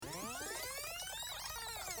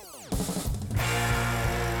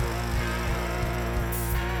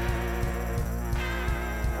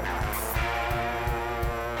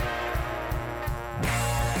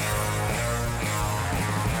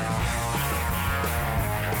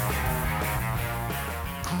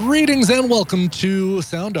Greetings and welcome to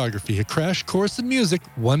Soundography, a crash course in music,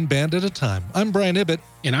 one band at a time. I'm Brian Ibbett.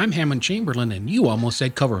 And I'm Hammond Chamberlain, and you almost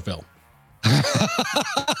said Coverville.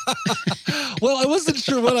 Well, I wasn't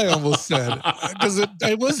sure what I almost said, because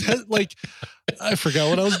I forgot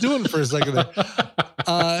what I was doing for a second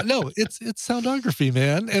there. No, it's Soundography,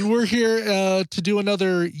 man. And we're here to do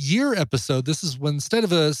another year episode. This is when, instead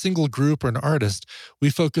of a single group or an artist, we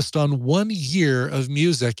focused on 1 year of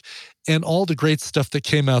music and all the great stuff that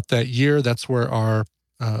came out that year. That's where our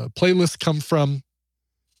playlists come from.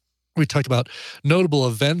 We talked about notable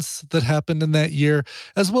events that happened in that year,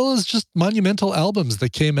 as well as just monumental albums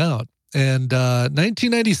that came out. And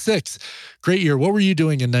 1996, great year. What were you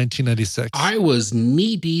doing in 1996? I was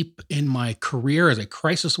knee-deep in my career as a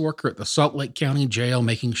crisis worker at the Salt Lake County Jail,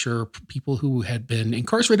 making sure people who had been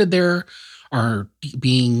incarcerated there are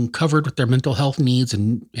being covered with their mental health needs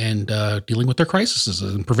and dealing with their crises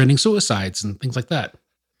and preventing suicides and things like that.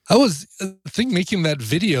 I was, making that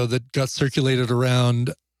video that got circulated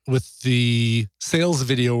around with the sales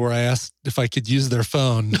video where I asked if I could use their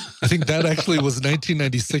phone. I think that actually was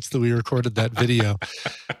 1996 that we recorded that video.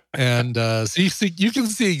 And so you can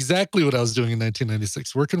see exactly what I was doing in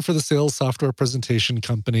 1996, working for the sales software presentation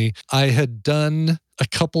company. I had done a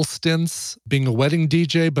couple stints being a wedding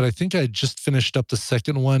DJ, but I think I just finished up the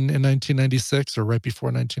second one in 1996 or right before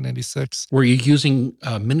 1996. Were you using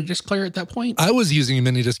a mini disc player at that point? I was using a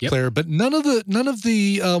mini disc player, but none of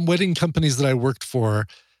the wedding companies that I worked for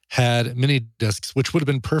had mini discs, which would have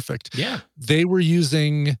been perfect. Yeah. They were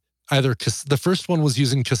using the first one was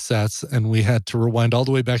using cassettes, and we had to rewind all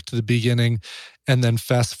the way back to the beginning and then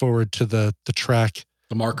fast forward to the track.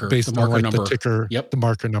 The marker. Based the marker on number. The ticker. Yep. The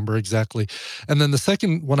marker number, exactly. And then the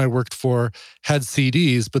second one I worked for had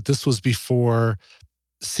CDs, but this was before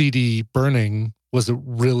CD burning was a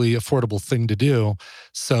really affordable thing to do.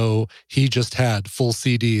 So he just had full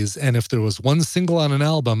CDs. And if there was one single on an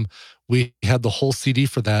album, we had the whole CD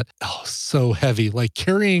for that. Oh, so heavy. Like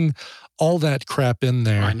carrying all that crap in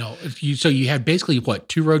there. I know. So you had basically,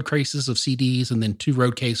 2 road cases of CDs and then 2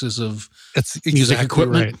 road cases of music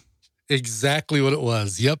equipment? Right. Exactly what it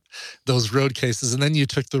was. Yep. Those road cases. And then you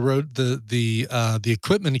took the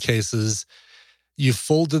equipment cases. You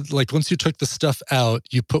folded, once you took the stuff out,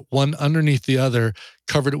 you put one underneath the other,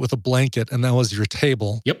 covered it with a blanket, and that was your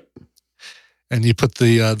table. Yep. And you put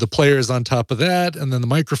the players on top of that, and then the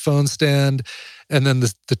microphone stand, and then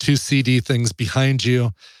the 2 CD things behind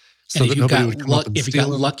you, so that nobody would come up and steal them. If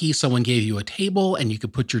you got lucky, someone gave you a table, and you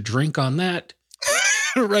could put your drink on that.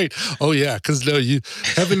 Right. Oh yeah. Because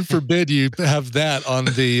heaven forbid you have that on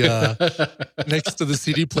the next to the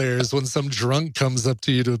CD players when some drunk comes up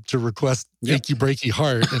to you to request "Achy Breaky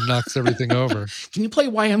Heart" and knocks everything over. Can you play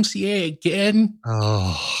YMCA again?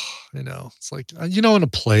 Oh, it's like, I want to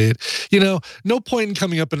play it. No point in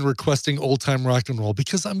coming up and requesting old time rock and roll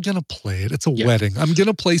because I'm going to play it. It's a wedding. I'm going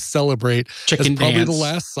to play Celebrate. Chicken as probably Dance. The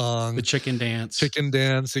last song. The Chicken Dance. Chicken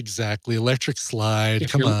Dance, exactly. Electric Slide.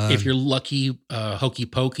 Come on. If you're lucky, Hokey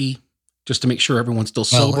Pokey, just to make sure everyone's still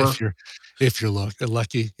sober. If you're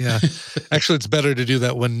lucky, yeah. Actually, it's better to do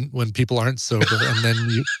that when people aren't sober, and then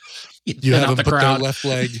you have them put their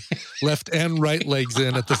left and right legs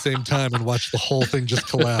in at the same time and watch the whole thing just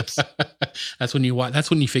collapse. That's when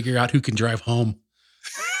you figure out who can drive home.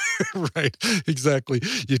 Right, exactly.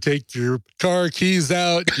 You take your car keys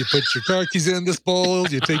out, you put your car keys in this bowl,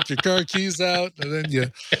 you take your car keys out, and then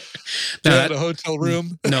you get a hotel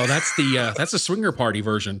room. No, that's the swinger party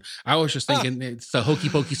version. I was just thinking it's the Hokey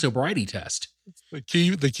Pokey sobriety test. The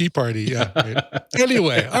key party, yeah. Right.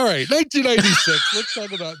 Anyway, all right, 1996. Let's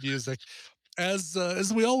talk about music.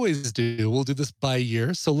 As we always do, we'll do this by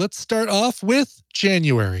year. So let's start off with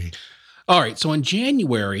January. All right, so in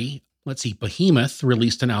January, let's see, Behemoth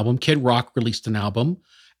released an album. Kid Rock released an album.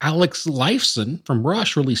 Alex Lifeson from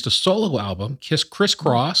Rush released a solo album. Criss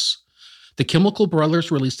Cross. The Chemical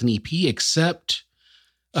Brothers released an EP, except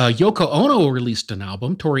Yoko Ono released an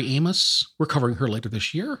album. Tori Amos, we're covering her later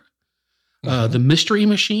this year. The Mystery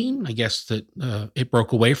Machine, I guess that it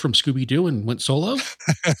broke away from Scooby-Doo and went solo.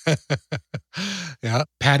 Yeah.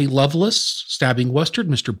 Patty Loveless, Stabbing Western,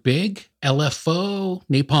 Mr. Big, LFO,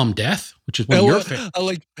 Napalm Death, which is one of your favorites. I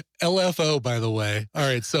like LFO, by the way. All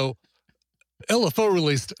right, so LFO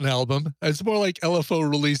released an album. It's more like LFO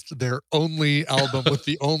released their only album with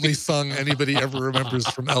the only song anybody ever remembers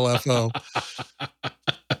from LFO.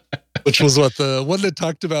 Which was the one that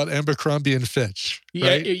talked about Abercrombie and Fitch,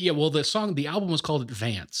 right? Yeah. Well, the album was called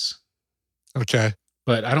Advance. Okay.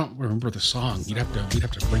 But I don't remember the song. We'd have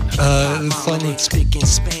to bring that up. The song was Spick and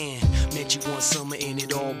Span. Met you one summer and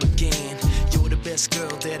it all began. You're the best girl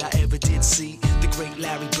that I ever did see. The great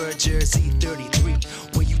Larry Bird jersey 33.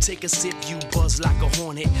 When you Take a sip, you buzz like a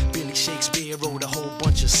hornet. Billy Shakespeare wrote a whole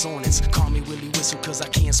bunch of sonnets. Call me Willie Whistle, cause I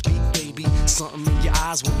can't speak, baby. Something in your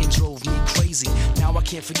eyes went and drove me crazy. Now I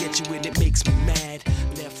can't forget you and it makes me mad.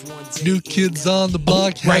 Left one day New Kids on the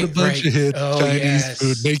Block had a bunch of hits. Oh, Chinese yes.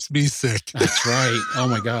 food makes me sick. That's right. Oh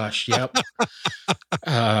my gosh. Yep.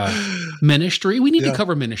 Ministry. We need to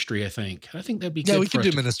cover Ministry, I think. I think that'd be good. Yeah, we can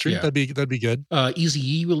do Ministry. Yeah. That'd be good.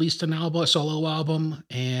 Eazy-E released an album, a solo album,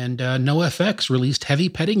 and NoFX released Heavy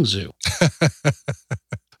Petting Zoo.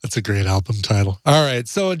 That's a great album title. All right.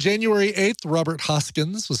 So on January 8th, Robert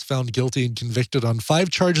Hoskins was found guilty and convicted on 5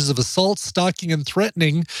 charges of assault, stalking, and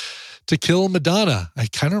threatening to kill Madonna. I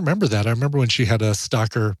kind of remember that. I remember when she had a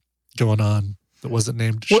stalker going on that wasn't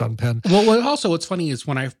named Sean Penn. Well, also what's funny is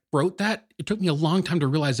when I wrote that, it took me a long time to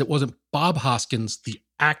realize it wasn't Bob Hoskins, the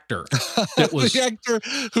actor. That was the actor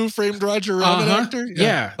who framed Roger Rabbit actor?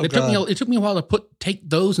 Yeah. Oh, it took me a while to take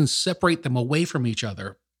those and separate them away from each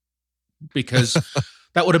other, because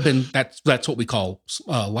that would have been that's what we call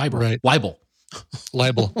libel. Right. Libel.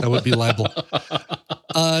 That would be libel.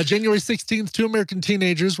 January 16th, 2 American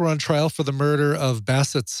teenagers were on trial for the murder of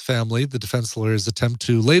Bassett's family. The defense lawyers attempt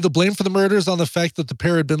to lay the blame for the murders on the fact that the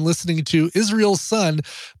pair had been listening to Israel's Son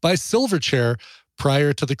by Silverchair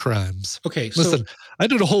prior to the crimes. Okay, so Listen, I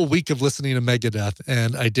did a whole week of listening to Megadeth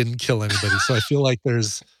and I didn't kill anybody. So I feel like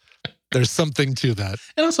there's something to that.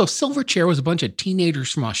 and also Silverchair was a bunch of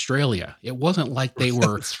teenagers from Australia. It wasn't like they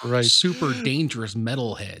were That's right. super dangerous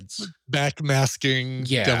metalheads. Backmasking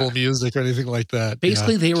Yeah. devil music or anything like that.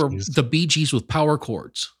 Basically, Yeah, they were jeez. the Bee Gees with power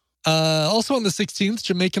chords. Also on the 16th,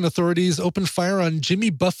 Jamaican authorities opened fire on Jimmy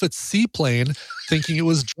Buffett's seaplane, thinking it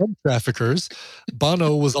was drug traffickers.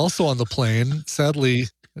 Bono was also on the plane. Sadly,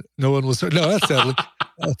 no one was hurt. No, not sadly.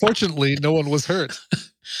 Fortunately, no one was hurt.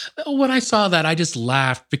 When I saw that, I just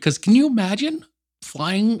laughed, because can you imagine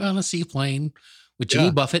flying on a seaplane with Jimmy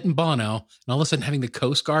Yeah. Buffett and Bono, and all of a sudden having the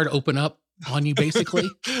Coast Guard open up on you, basically?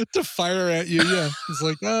 To fire at you, yeah. It's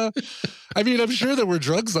like, I mean, I'm sure there were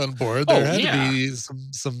drugs on board. There had to be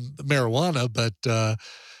some marijuana, but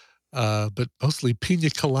mostly pina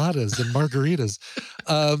coladas and margaritas.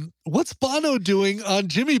 What's Bono doing on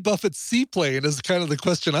Jimmy Buffett's seaplane is kind of the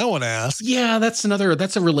question I want to ask. Yeah, that's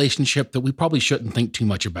a relationship that we probably shouldn't think too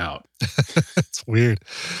much about. It's weird.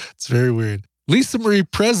 It's very weird. Lisa Marie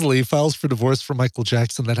Presley files for divorce from Michael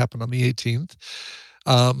Jackson. That happened on the 18th.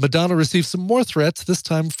 Madonna received some more threats, this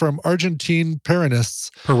time from Argentine Peronists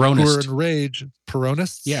who were Peronist. enraged.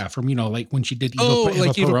 Peronists? Yeah, from, like when she did Eva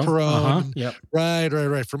Eva Peron. Peron. Yep.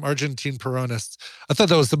 Right. From Argentine Peronists. I thought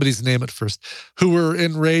that was somebody's name at first, who were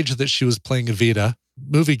enraged that she was playing Evita.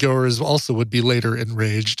 Moviegoers also would be later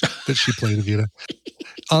enraged that she played Evita.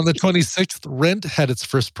 On the 26th, Rent had its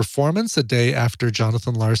first performance a day after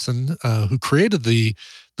Jonathan Larson, who created the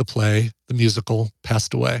play, the musical,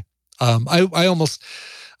 passed away. I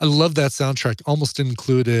love that soundtrack. Almost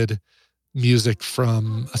included music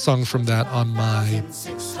from a song from that on my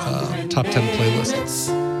top 10 playlist.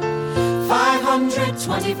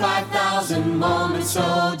 525,000 moments,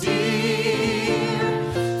 oh dear.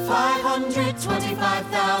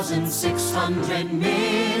 525,600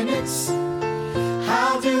 minutes.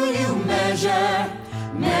 How do you measure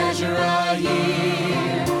a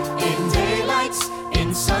year? In daylights,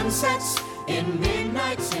 in sunsets, in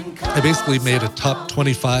midnights, in colors. I basically made a top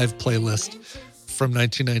 25 playlist from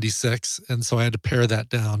 1996, and so I had to pare that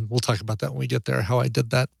down. We'll talk about that when we get there, how I did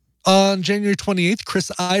that. On January 28th,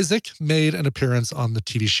 Chris Isaak made an appearance on the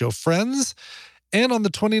TV show Friends. And on the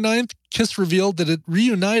 29th, Kiss revealed that it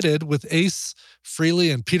reunited with Ace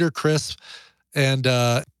Frehley and Peter Criss, and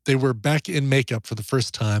they were back in makeup for the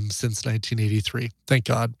first time since 1983. Thank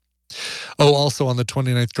God. Oh, also on the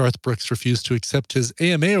 29th, Garth Brooks refused to accept his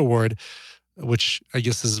AMA award, which I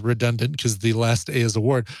guess is redundant because the last A is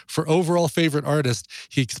award, for overall favorite artist.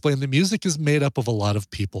 He explained the music is made up of a lot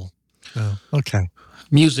of people. Oh, okay.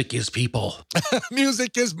 Music is people.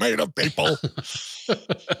 Music is made of people.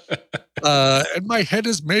 And my head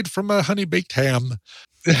is made from a honey baked ham.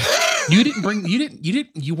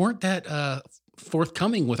 You weren't that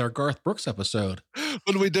forthcoming with our Garth Brooks episode.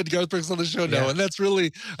 When we did Garth Brooks on the show, no. Yeah. And that's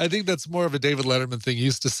really, I think that's more of a David Letterman thing. He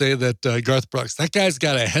used to say that Garth Brooks, that guy's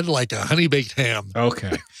got a head like a honey baked ham.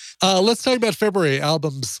 Okay. Let's talk about February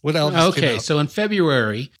albums. What albums came Okay, out? so in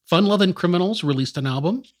February, Fun Lovin' Criminals released an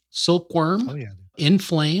album. Silkworm, Oh, yeah. In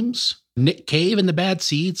Flames, Nick Cave and the Bad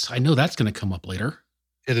Seeds. I know that's going to come up later.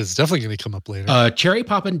 It is definitely going to come up later. Cherry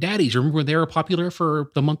Poppin' Daddies. Remember when they were popular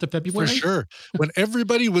for the month of February? For sure. When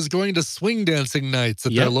everybody was going to swing dancing nights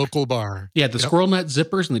at their Yep. local bar. Yeah, the Squirrel Nut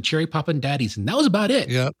Zippers and the Cherry Poppin' Daddies. And that was about it.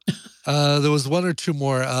 Yeah. There was one or two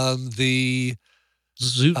more. The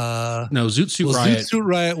Zoot Suit Riot. Zoot Suit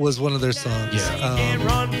Riot was one of their songs. Yeah. Can't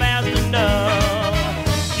run fast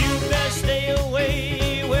enough. You best stay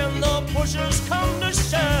away when the pushers come to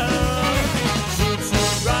shove. Zoot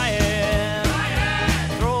Suit Riot.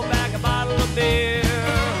 Throw back a bottle of beer.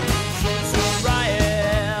 Zoot Suit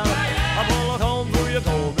Riot. A bullet hole through your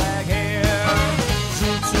cold black hair.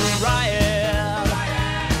 Zoot Suit Riot.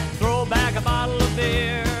 Throw back a bottle of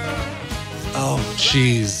beer. Oh,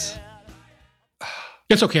 jeez.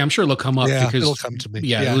 It's okay. I'm sure it'll come up Yeah, because it'll come to me.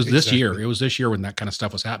 Yeah, Yeah, it was this exactly. year. It was this year when that kind of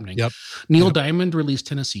stuff was happening. Yep. Neil Yep. Diamond released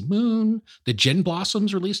Tennessee Moon. The Gin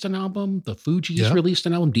Blossoms released an album. The Fugees Yep. released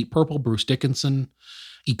an album. Deep Purple, Bruce Dickinson.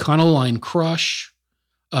 Econoline Crush.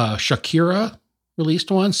 Shakira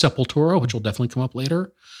released one. Sepultura, which will definitely come up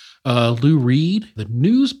later. Lou Reed. The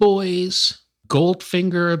Newsboys.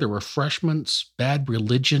 Goldfinger. The Refreshments. Bad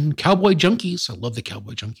Religion. Cowboy Junkies. I love the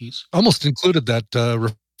Cowboy Junkies. Almost included that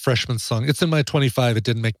Refreshment song. It's in my 25. It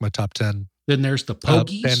didn't make my top 10. Then there's the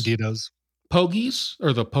Pogies. Banditos. Pogies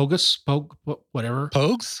or the Pogus, whatever.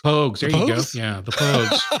 Pogues? Pogues. There The you go. Pogues? Yeah, the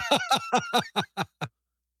Pogues.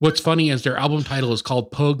 What's funny is their album title is called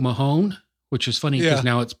Pogue Mahone, which is funny because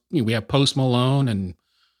Yeah. now it's we have Post Malone and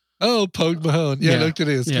Oh, Pogue Mahone. Yeah, Yeah, no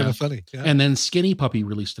kidding. It's yeah. kind of funny. Yeah. and then Skinny Puppy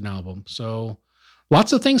released an album. So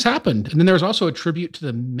lots of things happened. And then there's also a tribute to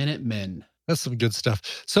the Minutemen. That's some good stuff.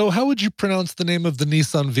 So how would you pronounce the name of the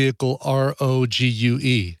Nissan vehicle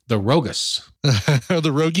ROGUE? The Rogus. Or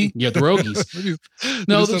the Rogie? Yeah, the Rogies.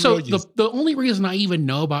 No, Nissan so Rogies. the only reason I even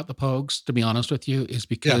know about the Pogues, to be honest with you, is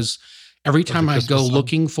because every time the I'd go Christmas song.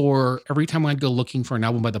 looking for an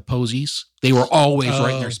album by the Posies, they were always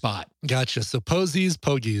right in their Oh. spot. Gotcha. So Posies,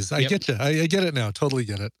 Pogies. I Yep. get you. I get it now. Totally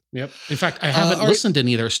get it. Yep. In fact, I haven't listened to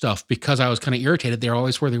any of their stuff because I was kind of irritated. They're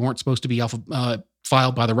always where they weren't supposed to be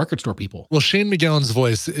filed by the record store people. Well, Shane McGowan's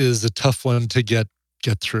voice is a tough one to get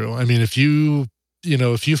through. I mean, if you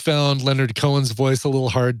found Leonard Cohen's voice a little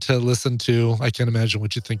hard to listen to, I can't imagine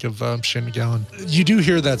what you think of Shane McGowan. You do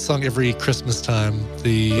hear that song every Christmas time.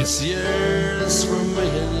 It's years from me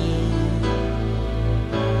and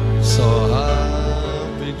you. So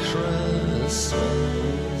happy Christmas.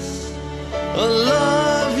 I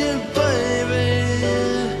love you, baby.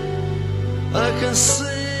 I can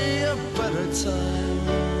see a better time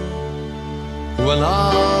when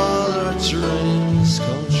all our dreams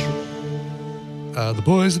come true. The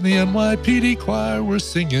boys in the NYPD choir were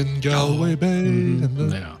singing Galway Bay, and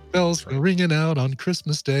the Yeah. bells were ringing out on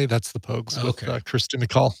Christmas Day. That's the Pogues with Okay. Kirsty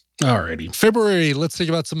McCall. Alrighty. February, let's think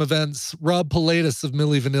about some events. Rob Pilatus of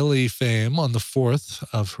Milli Vanilli fame on the 4th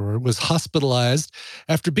of her was hospitalized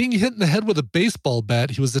after being hit in the head with a baseball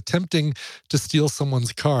bat. He was attempting to steal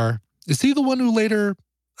someone's car. Is he the one who later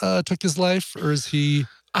took his life, or is he?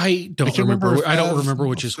 I don't can remember. I don't Fav- remember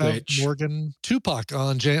which is Fav which. Morgan. Tupac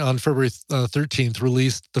on February 13th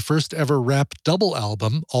released the first ever rap double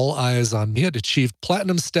album, All Eyes on Me. It achieved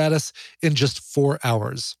platinum status in just 4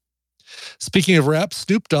 hours. Speaking of rap,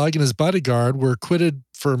 Snoop Dogg and his bodyguard were acquitted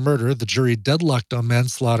for murder. The jury deadlocked on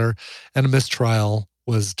manslaughter, and a mistrial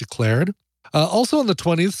was declared. Also on the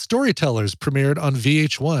 20th, Storytellers premiered on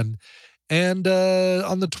VH1. And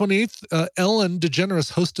on the 28th, Ellen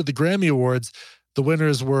DeGeneres hosted the Grammy Awards. The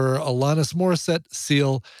winners were Alanis Morissette,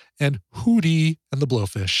 Seal, and Hootie and the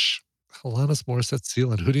Blowfish. Alanis Morissette,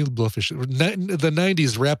 Seal, and Hootie and the Blowfish. The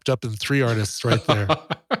 90s wrapped up in 3 artists right there.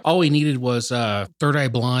 All we needed was Third Eye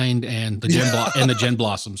Blind and the Gen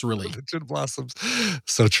Blossoms, really. The Gin Blossoms.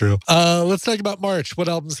 So true. Let's talk about March. What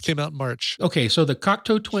albums came out in March? Okay, so the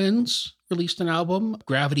Cocteau Twins released an album,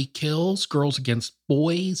 Gravity Kills, Girls Against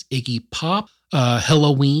Boys, Iggy Pop,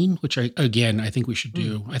 Halloween, which I think we should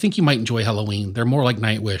do. I think you might enjoy Halloween. They're more like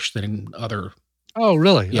Nightwish than other. Oh,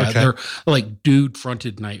 really? Yeah, Okay. they're like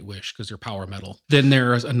dude-fronted Nightwish because they're power metal. Then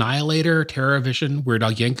there's Annihilator, TerraVision, Weird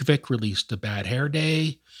Al Yankovic released A Bad Hair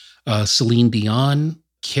Day, Celine Dion,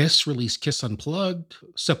 Kiss released Kiss Unplugged,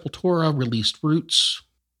 Sepultura released Roots.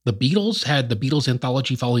 The Beatles had the Beatles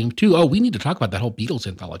Anthology Volume 2. Oh, we need to talk about that whole Beatles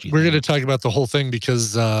anthology. We're thing. going to talk about the whole thing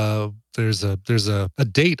because there's a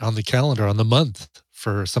date on the calendar on the month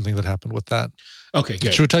for something that happened with that. Okay,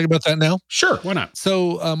 good. Should we talk about that now? Sure, why not?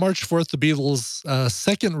 So March 4th, the Beatles'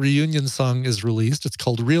 second reunion song is released. It's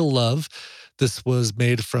called Real Love. This was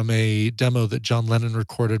made from a demo that John Lennon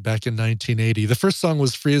recorded back in 1980. The first song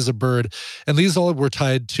was Free as a Bird, and these all were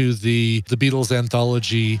tied to the Beatles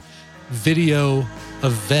anthology video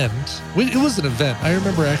event. It was an event. I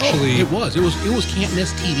remember actually. It was Can't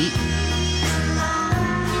Miss TV.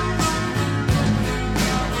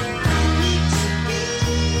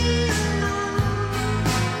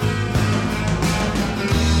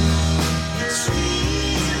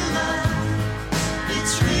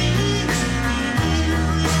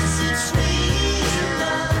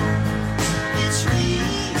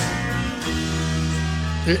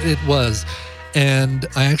 It was. And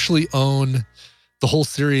I actually own the whole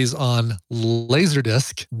series on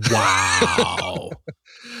Laserdisc. Wow.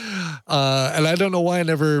 And I don't know why I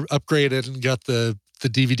never upgraded and got the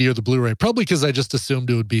DVD or the Blu-ray. Probably because I just assumed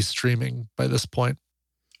it would be streaming by this point.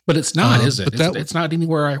 But it's not, is it? but It's not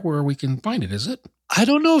anywhere where we can find it, is it? I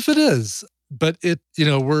don't know if it is, but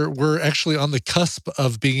we're actually on the cusp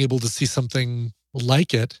of being able to see something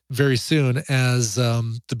like it very soon as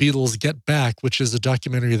the Beatles Get Back, which is a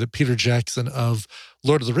documentary that Peter Jackson of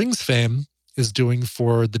Lord of the Rings fame is doing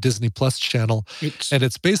for the Disney Plus channel. And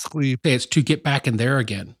it's basically It's to get back in there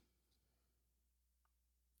again.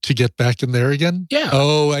 to get back in there again. Yeah.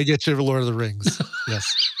 Oh, I get you for Lord of the Rings.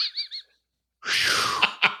 Yes.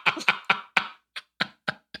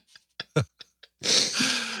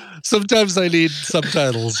 Sometimes I need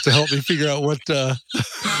subtitles to help me figure out what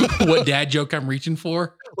What dad joke I'm reaching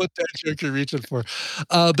for? what that joke you're reaching for.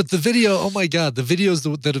 But the video, oh my God, the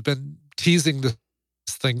videos that have been teasing this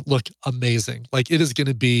thing look amazing. Like it is going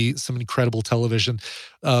to be some incredible television.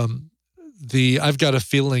 The I've Got a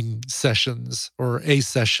Feeling sessions or a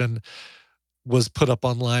session was put up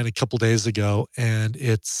online a couple days ago, and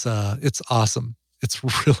it's awesome. It's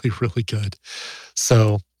really, really good.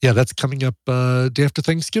 So yeah, that's coming up day after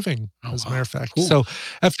Thanksgiving, as a matter of fact. Cool. So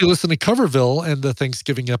after you listen to Coverville and the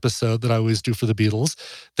Thanksgiving episode that I always do for the Beatles,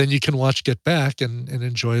 then you can watch Get Back and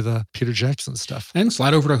enjoy the Peter Jackson stuff. And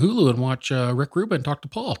slide over to Hulu and watch Rick Rubin talk to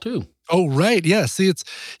Paul, too. Oh, right. Yeah. See,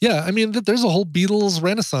 I mean, there's a whole Beatles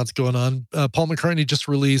renaissance going on. Paul McCartney just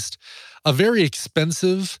released a very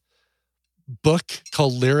expensive book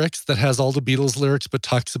called Lyrics that has all the Beatles lyrics, but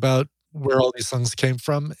talks about where all these songs came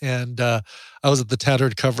from. And I was at the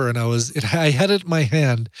tattered cover and I had it in my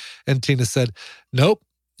hand, and Tina said, "Nope,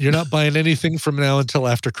 you're not buying anything from now until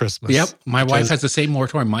after Christmas." Yep. My wife has the same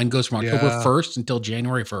moratorium. Mine goes from October Yeah. 1st until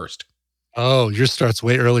January 1st. Oh, yours starts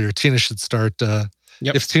way earlier. Tina should start.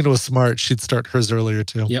 Yep. If Tina was smart, she'd start hers earlier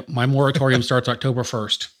too. Yep. My moratorium starts October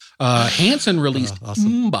 1st. Hanson released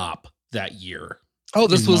Awesome. Bop that year. Oh,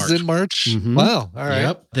 this In was March. in March? Mhm. Wow. All right.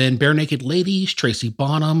 Yep. Then Bare Naked Ladies, Tracy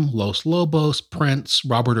Bonham, Los Lobos, Prince,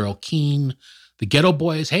 Robert Earl Keen, The Ghetto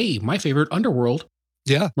Boys. Hey, my favorite, Underworld.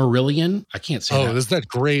 Yeah. Marillion. I can't say Oh, that. it was that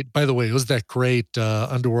great. By the way, it was that great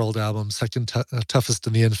Underworld album, Second Toughest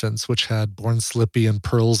in the Infants, which had Born Slippy and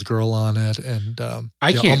Pearl's Girl on it. And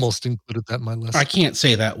I can't- almost included that in my list. I can't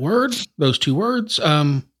say that word, those two words.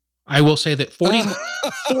 I will say that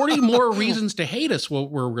 40 more Reasons to Hate Us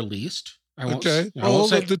were released. I won't, Okay. I Well, won't hold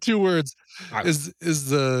say up, the two words I- is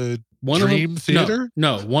the one Dream of them, Theater?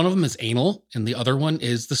 No, one of them is anal, and the other one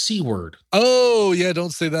is the C word. Oh yeah,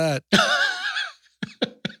 don't say that.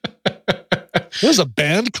 There's a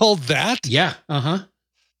band called that. Yeah.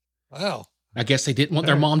 Wow. I guess they didn't want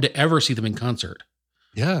their mom to ever see them in concert.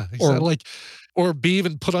 Yeah. Or- Exactly. Or be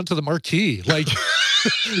even put onto the marquee like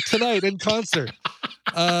tonight in concert.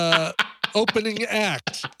 Opening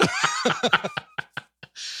act.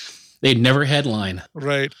 They'd never headline.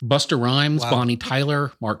 Right. Buster Rhymes, Wow. Bonnie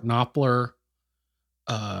Tyler, Mark Knopfler,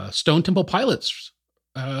 Stone Temple Pilots,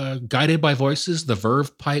 Guided by Voices, The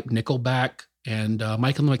Verve Pipe, Nickelback, and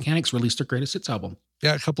Mike and the Mechanics released their greatest hits album.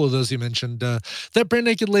 Yeah, a couple of those you mentioned. That Bare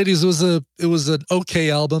Naked Ladies was an okay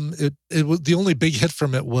album. It was the only big hit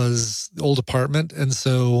from it was Old Apartment, and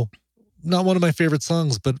so not one of my favorite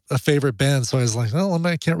songs, but a favorite band. So I was like, well,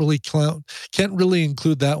 I can't really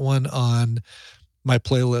include that one on my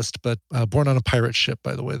playlist. But Born on a Pirate Ship,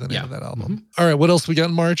 by the way, the name of that album. All right, what else we got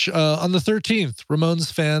in March? On the 13th,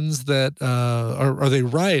 Ramones fans that they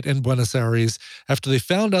riot in Buenos Aires after they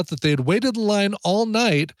found out that they had waited in line all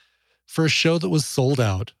night for a show that was sold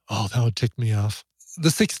out. Oh, that would tick me off. The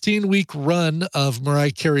 16-week run of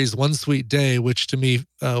Mariah Carey's One Sweet Day, which to me,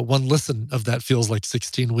 one listen of that feels like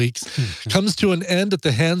 16 weeks, comes to an end at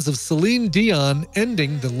the hands of Celine Dion,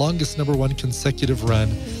 ending the longest #1 consecutive run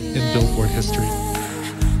in Billboard history.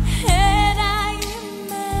 Had I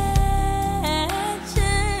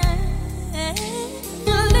imagined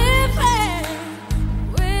living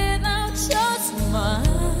without your smile,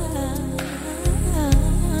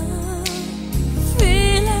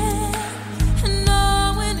 feeling,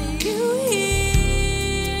 knowing you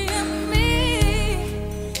hear me,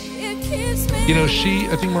 it keeps me. You know,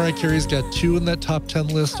 I think Mariah Carey's got 2 in that top 10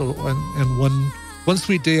 list, and One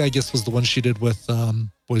Sweet Day, I guess, was the one she did with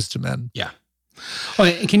Boyz II Men. Yeah. Oh,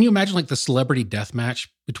 and can you imagine like the celebrity death match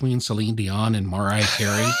between Celine Dion and Mariah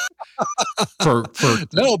Carey for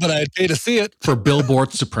No, but I'd pay to see it. for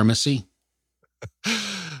Billboard supremacy?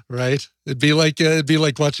 Right? It'd be like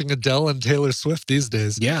watching Adele and Taylor Swift these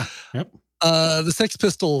days. Yeah. Yep. The Sex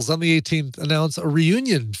Pistols on the 18th announced a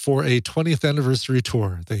reunion for a 20th anniversary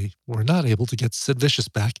tour. They were not able to get Sid Vicious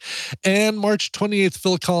back. And March 28th,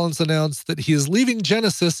 Phil Collins announced that he is leaving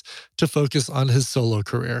Genesis to focus on his solo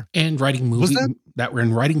career. And writing Was movies that were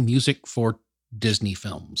in writing music for Disney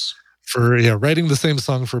films. For writing the same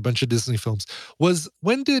song for a bunch of Disney films.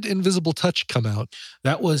 When did Invisible Touch come out?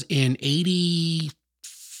 That was in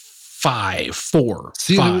 85, 4,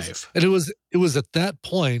 See, 5. It was at that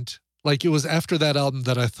point, like it was after that album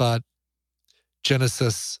that I thought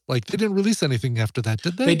Genesis, like they didn't release anything after that,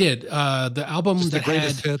 did they? They did. The album Just that the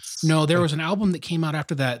greatest had hits. no, there was an album that came out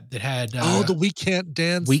after that had the We Can't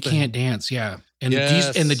Dance. We thing. Can't Dance, yeah, and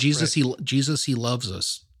Yes, the Jesus He Loves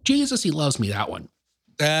Us, Jesus He Loves Me, that one.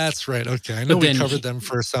 That's right. Okay, I know But we then covered them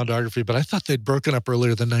for Soundography, but I thought they'd broken up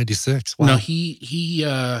earlier than '96. Wow. No, he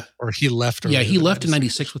or he left. yeah, he than left in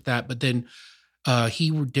 '96 with that, but then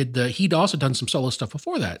he'd also done some solo stuff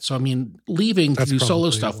before that. So I mean, leaving to That's do solo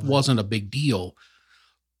probably stuff why. wasn't a big deal.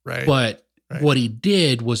 Right. But Right. what he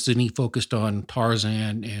did was then he focused on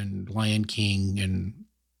Tarzan and Lion King and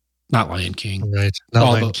not Lion King, Right. Not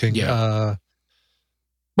all Lion the- King. yeah.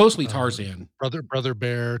 mostly Tarzan. Brother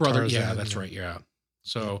Bear. Brother, Tarzan, yeah, that's right. Yeah.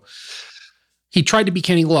 So he tried to be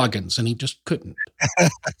Kenny Loggins and he just couldn't.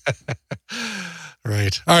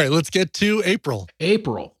 Right. All right. Let's get to April.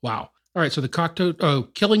 April. Wow. All right. So the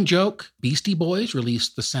Killing Joke, Beastie Boys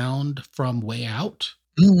released The Sound from Way Out.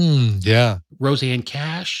 Yeah. Roseanne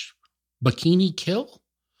Cash, Bikini Kill,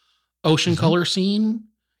 Ocean Color Scene,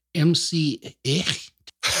 MC Ich,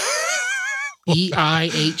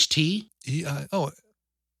 EIHT, Oh,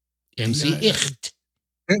 MC Ich.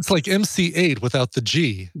 it's like MC8 without the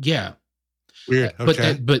G. Yeah. Weird.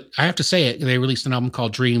 Okay. But I have to say it. They released an album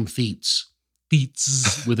called Dream Feats.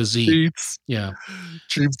 Feats with a Z. Feats. Yeah.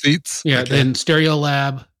 Dream Feats. Yeah. Okay. Then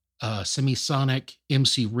Stereolab, Semisonic,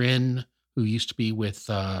 MC Ren, who used to be with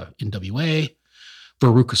NWA,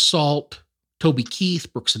 Veruca Salt, Toby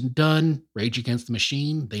Keith, Brooks and Dunn, Rage Against the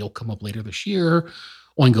Machine. They'll come up later this year.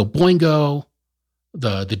 Oingo Boingo,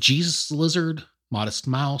 the Jesus Lizard, Modest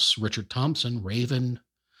Mouse, Richard Thompson, Raven,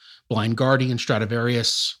 Blind Guardian,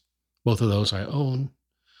 Stradivarius. Both of those I own.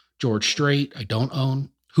 George Strait, I don't own.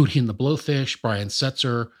 Hootie and the Blowfish, Brian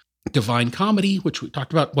Setzer, Divine Comedy, which we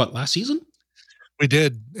talked about, last season? We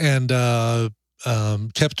did. And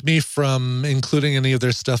kept me from including any of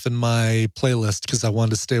their stuff in my playlist because I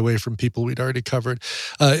wanted to stay away from people we'd already covered,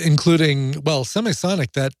 including,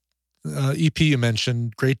 Semisonic, that EP you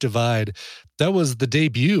mentioned, Great Divide. That was the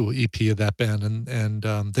debut EP of that band,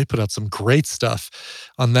 and they put out some great stuff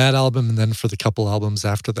on that album, and then for the couple albums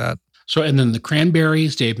after that. So, and then the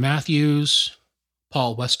Cranberries, Dave Matthews,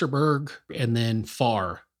 Paul Westerberg, and then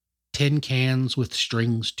Far, 10 Cans with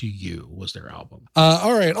Strings to You was their album.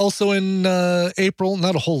 All right. Also in April,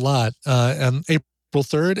 not a whole lot. On April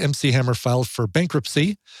 3rd, MC Hammer filed for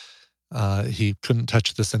bankruptcy. He couldn't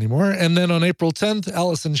touch this anymore. And then on April 10th,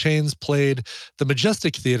 Alice in Chains played the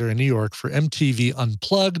Majestic Theater in New York for MTV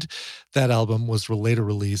Unplugged. That album was later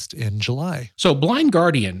released in July. So Blind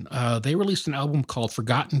Guardian, they released an album called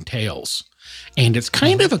Forgotten Tales. And it's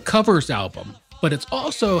kind of a covers album, but it's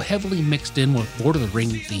also heavily mixed in with Lord of the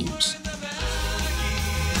Rings themes.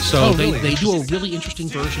 So really? they do a really interesting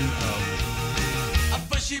version of A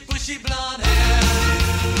bushy, bushy blonde hair,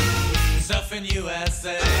 surfing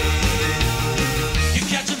USA. You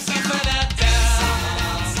catch him surfing at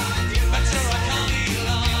down, Ventura County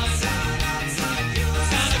line,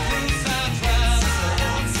 Santa Cruz and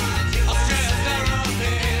Travis, Australia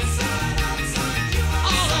therapies,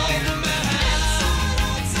 all over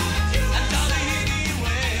Manhattan, and Dolly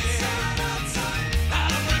anyway.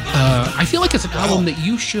 I feel like it's an album that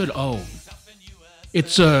you should own.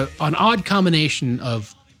 It's an odd combination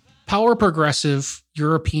of power progressive,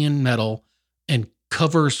 European metal, and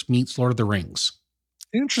covers meets Lord of the Rings.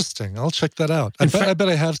 Interesting. I'll check that out. In I fact- bet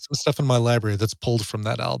I have some stuff in my library that's pulled from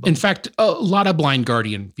that album. In fact, a lot of Blind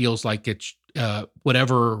Guardian feels like it's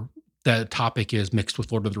whatever the topic is mixed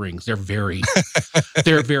with Lord of the Rings. They're very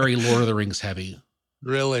Lord of the Rings heavy.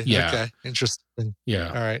 Really? Yeah. Okay. Interesting. Yeah.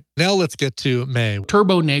 All right. Now let's get to May.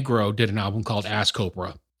 Turbo Negro did an album called Ass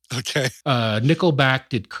Cobra. Okay. Nickelback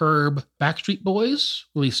did Curb. Backstreet Boys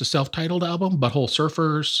released a self-titled album, Butthole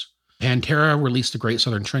Surfers. Pantera released The Great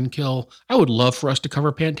Southern Trendkill. I would love for us to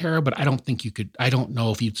cover Pantera, but I don't think you could. I don't know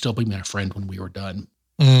if you'd still be my friend when we were done.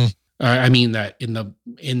 Mm, I mean that in the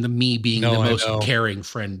me being No, the I most know. caring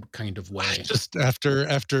friend kind of way. just after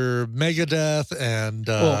Megadeth and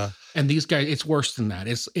Well, and these guys, it's worse than that.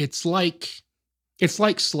 It's like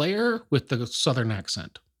Slayer with the Southern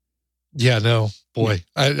accent. yeah, no, boy,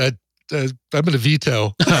 I'm going to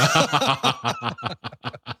veto.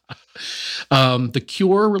 The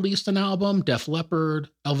Cure released an album, Def Leppard,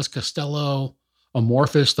 Elvis Costello,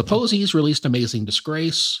 Amorphous. The Posies released Amazing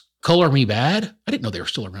Disgrace. Color Me Bad. I didn't know they were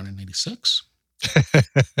still around in 96.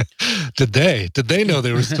 Did they know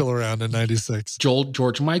they were still around in 96?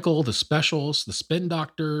 George Michael, The Specials, The Spin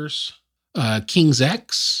Doctors, King's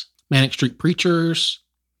X, Manic Street Preachers.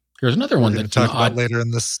 Here's another one We're going that's to talk about odd. later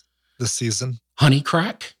in this season. Honey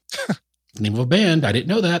Crack. Name of a band. I didn't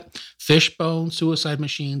know that. Fishbone, Suicide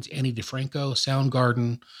Machines, Annie DeFranco,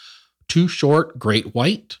 Soundgarden, Too Short, Great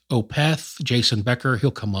White, Opeth, Jason Becker.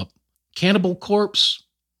 He'll come up. Cannibal Corpse.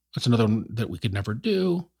 That's another one that we could never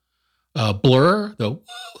do. Blur, the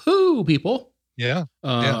woohoo people. Yeah.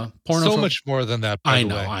 Porno So from- much more than that, by I the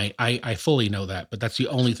know. way. I fully know that, but that's the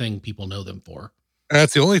only thing people know them for.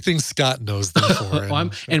 That's the only thing Scott knows them for. Well,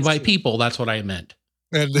 and by people, that's what I meant.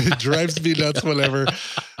 And it drives me nuts whenever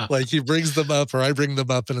like he brings them up or I bring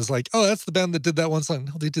them up and it's like, oh, that's the band that did that one song.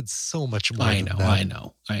 No, they did so much more. I than know, that.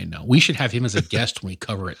 I know. We should have him as a guest when we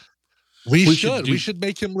cover it. We We should. should We should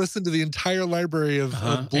make him listen to the entire library of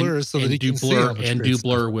Blur and, so that and he do can see Blur how much and great do stuff.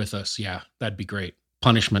 Blur with us. Yeah, that'd be great.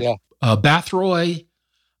 Punishment. Yeah. Bathroy,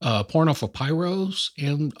 Porno for Pyros,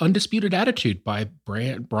 and Undisputed Attitude by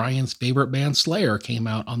Brian's favorite band Slayer came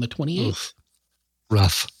out on the 28th. Oof.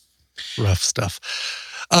 Rough stuff.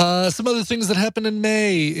 Some other things that happened in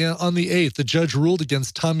May. On the 8th, the judge ruled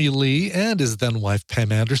against Tommy Lee and his then wife,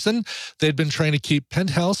 Pam Anderson. They'd been trying to keep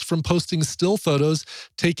Penthouse from posting still photos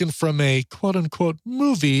taken from a quote unquote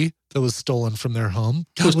movie that was stolen from their home.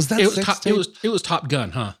 God, was that sex tape? It was Top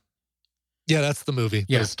Gun, huh? Yeah, that's the movie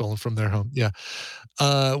Yeah. that was stolen from their home. Yeah.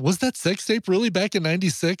 Was that sex tape really back in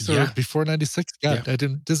 96 or Yeah. before 96? God, Yeah.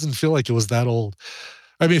 doesn't feel like it was that old.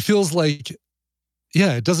 I mean, it feels like,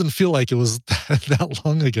 yeah, it doesn't feel like it was that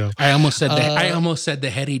long ago. I almost said the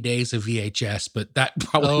heady days of VHS, but that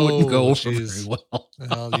probably wouldn't go over geez. very well.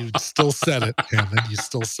 Well, you still said it, Hammond. You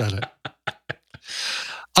still said it.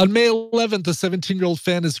 On May 11th, a 17-year-old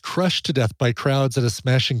fan is crushed to death by crowds at a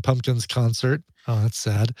Smashing Pumpkins concert. Oh, that's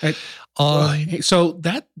sad. So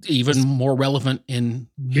that even more relevant in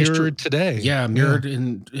history. Mirrored today. Yeah, mirrored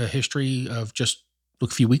in history of just a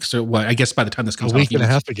few weeks or I guess by the time this A comes out. week and a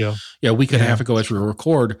half ago. Yeah, a week and a Yeah. half ago as we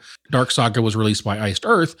record, Dark Saga was released by Iced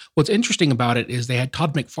Earth. What's interesting about it is they had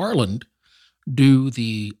Todd McFarlane do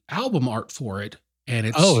the album art for it, and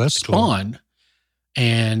it's Oh, that's cool. Spawn.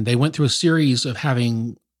 And they went through a series of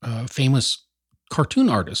having famous cartoon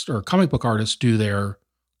artists or comic book artists do their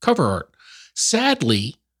cover art.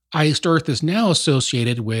 Sadly, Iced Earth is now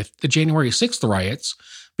associated with the January 6th riots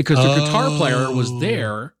because the guitar player was Oh.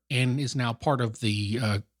 there and is now part of the,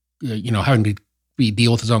 having to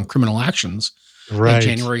deal with his own criminal actions Right. on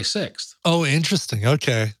January 6th. Oh, interesting.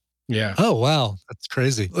 Okay. Yeah. Oh, wow. That's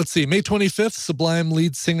crazy. Let's see. May 25th, Sublime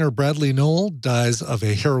lead singer Bradley Nowell dies of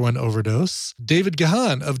a heroin overdose. David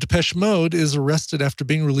Gahan of Depeche Mode is arrested after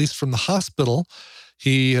being released from the hospital.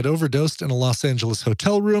 He had overdosed in a Los Angeles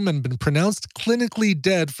hotel room and been pronounced clinically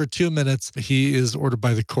dead for 2 minutes. He is ordered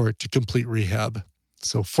by the court to complete rehab.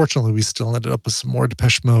 So fortunately, we still ended up with some more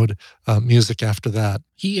Depeche Mode music after that.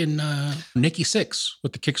 He and Nikki Sixx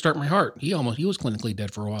with the Kickstart My Heart. He was clinically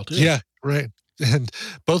dead for a while too. Yeah, right. And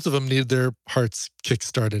both of them needed their hearts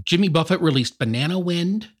kick-started. Jimmy Buffett released Banana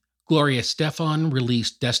Wind. Gloria Stefan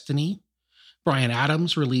released Destiny. Brian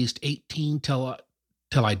Adams released 18 Till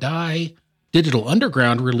I Die. Digital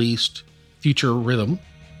Underground released Future Rhythm.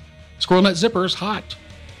 Squirrel Nut Zippers, Hot.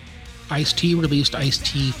 Ice-T released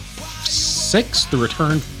Ice-T 6, The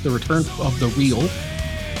Return of the Real.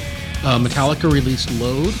 Metallica released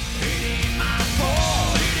Load.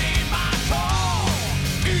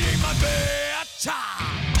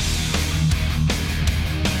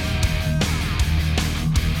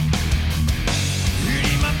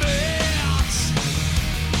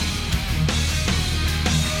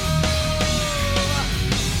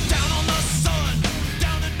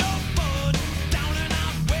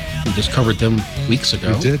 We just covered them weeks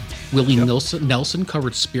ago. We did. Willie Nelson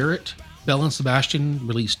covered Spirit. Belle and Sebastian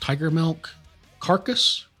released Tiger Milk.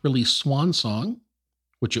 Carcass released Swan Song,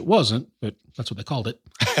 which it wasn't, but that's what they called it.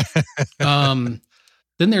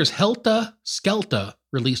 Then there's Helta Skelta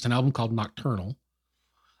released an album called Nocturnal.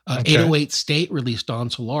 Okay. 808 State released Dawn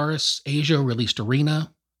Solaris. Asia released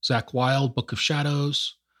Arena. Zach Wilde, Book of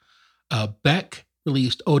Shadows. Beck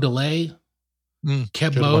released Odelay. Good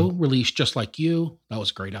Keblo one. released Just Like You. That was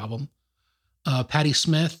a great album. Patti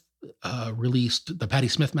Smith released the Patti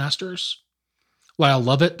Smith Masters. Lyle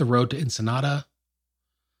Lovett, The Road to Ensenada.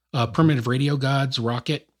 Primitive Radio Gods,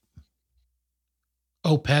 Rocket.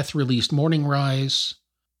 Opeth released Morning Rise.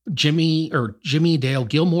 Jimmy Dale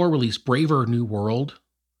Gilmore released Braver New World.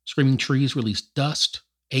 Screaming Trees released Dust.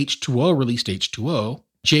 H2O released H2O.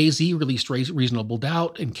 Jay-Z released Reasonable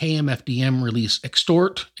Doubt, and KMFDM released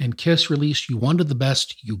Extort, and Kiss released You Wanted the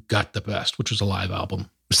Best, You Got the Best, which was a live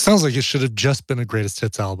album. Sounds like it should have just been a greatest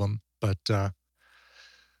hits album, but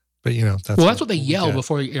you know, that's what they yell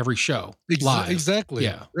before every show live. Exactly.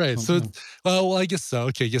 Yeah. Right. So, well, I guess so.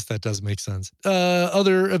 Okay, I guess that does make sense.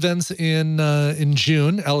 Other events in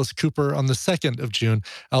June, Alice Cooper on the 2nd of June,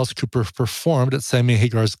 Alice Cooper performed at Sammy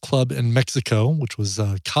Hagar's club in Mexico, which was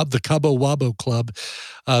the Cabo Wabo Club.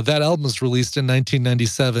 That album was released in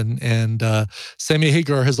 1997, and Sammy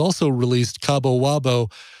Hagar has also released Cabo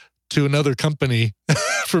Wabo to another company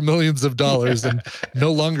for millions of dollars and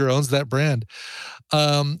no longer owns that brand.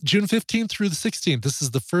 June 15th through the 16th, this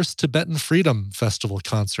is the first Tibetan Freedom Festival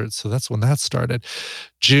concert, so that's when that started.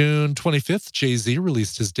 June 25th, Jay-Z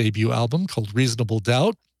released his debut album called Reasonable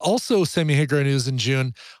Doubt. Also, Sammy Hagar news in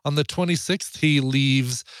June. On the 26th, he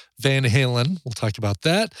leaves Van Halen. We'll talk about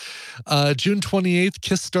that. June 28th,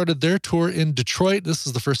 Kiss started their tour in Detroit. This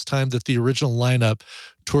is the first time that the original lineup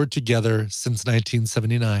toured together since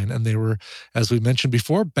 1979. And they were, as we mentioned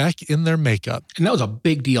before, back in their makeup. And that was a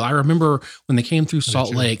big deal. I remember when they came through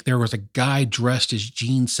Salt Lake, there was a guy dressed as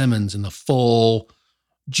Gene Simmons in the full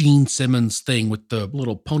Gene Simmons thing with the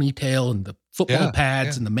little ponytail and the football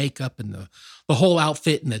pads and the makeup and the whole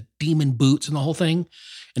outfit and the demon boots and the whole thing.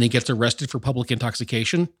 And he gets arrested for public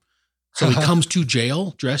intoxication. So he comes to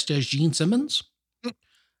jail dressed as Gene Simmons.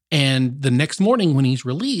 And the next morning when he's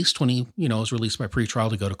released, when he, is released by pretrial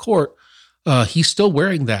to go to court, he's still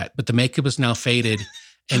wearing that, but the makeup is now faded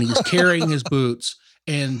and he's carrying his boots.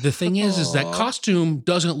 And the thing is that costume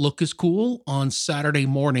doesn't look as cool on Saturday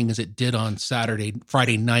morning as it did on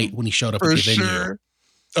Friday night when he showed up at the venue.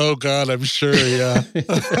 Oh God, I'm sure. Yeah.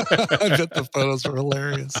 I bet the photos were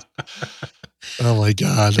hilarious. Oh my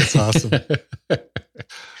God. That's awesome.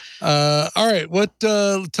 All right.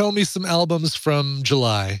 Tell me some albums from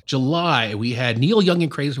July. July, we had Neil Young and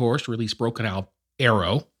Crazy Horse release Broken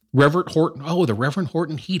Arrow. Reverend Horton. Oh, the Reverend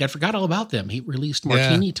Horton Heat. I forgot all about them. He released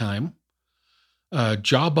Martini Time.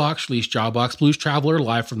 Jawbox released Jawbox. Blues Traveler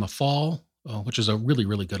live from the fall, which is a really,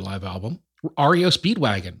 really good live album. REO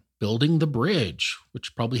Speedwagon, Building the Bridge,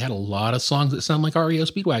 which probably had a lot of songs that sound like REO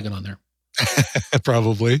Speedwagon on there.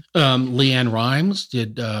 Probably. Leanne Rimes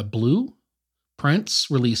did Blue. Prince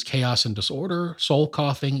released Chaos and Disorder. Soul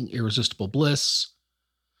Coughing, Irresistible Bliss.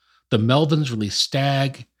 The Melvins released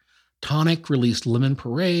Stag. Tonic released Lemon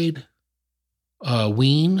Parade.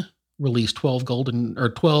 Ween released 12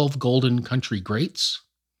 Golden Country Greats.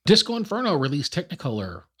 Disco Inferno released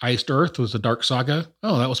Technicolor. Iced Earth was the Dark Saga.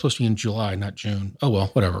 Oh, that was supposed to be in July, not June. Oh, well,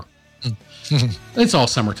 whatever. It's all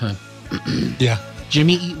summertime. Yeah.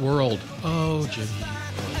 Jimmy Eat World. Oh, Jimmy Eat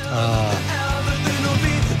World.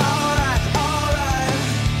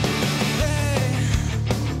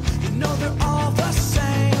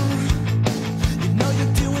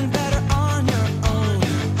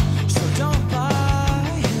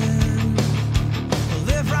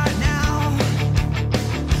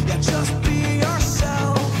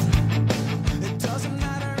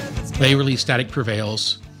 They released Static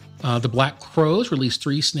Prevails. The Black Crowes released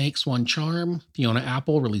Three Snakes, One Charm. Fiona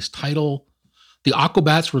Apple released Title. The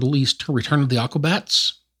Aquabats released Return of the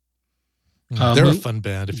Aquabats. They're a fun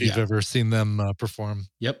band if you've ever seen them perform.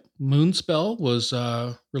 Yep. Moonspell was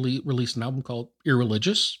released an album called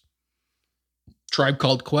Irreligious. Tribe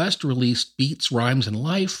Called Quest released Beats, Rhymes, and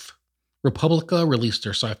Life. Republica released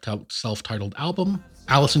their self-titled album.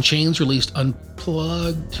 Alice in Chains released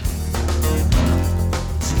Unplugged.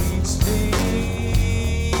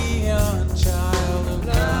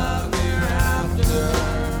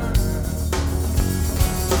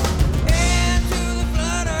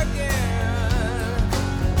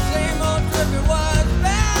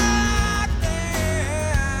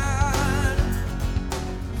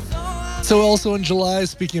 So also in July,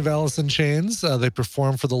 speaking of Alice in Chains, they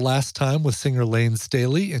performed for the last time with singer Lane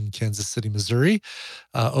Staley in Kansas City, Missouri,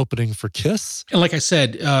 opening for Kiss. And like I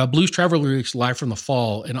said, Blues Traveler released Live from the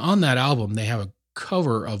Fall. And on that album, they have a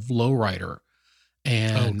cover of Lowrider.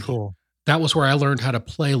 And cool. That was where I learned how to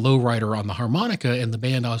play Lowrider on the harmonica, and the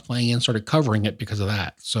band I was playing in started covering it because of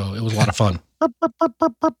that. So it was a lot of fun.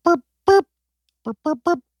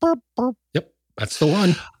 Yep, that's the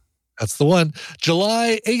one. That's the one.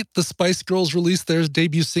 July 8th, the Spice Girls released their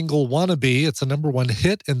debut single, Wannabe. It's a #1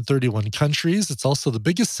 hit in 31 countries. It's also the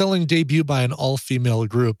biggest selling debut by an all-female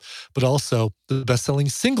group, but also the best-selling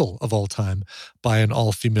single of all time by an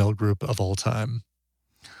all-female group of all time.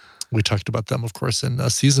 We talked about them, of course, in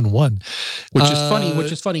season 1. Which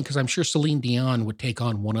is funny because I'm sure Celine Dion would take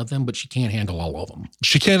on one of them, but she can't handle all of them.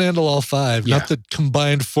 She can't handle all 5, Yeah. not the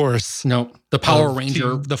combined force. No, the Power Of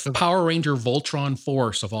Ranger, Team- the Power Ranger Voltron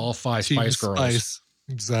force of all 5 Team Spice Girls. Spice.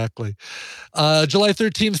 Exactly. July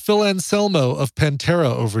 13th, Phil Anselmo of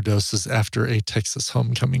Pantera overdoses after a Texas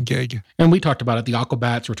homecoming gig. And we talked about it. The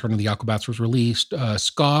Aquabats, Return of the Aquabats was released.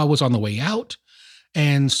 Ska was on the way out,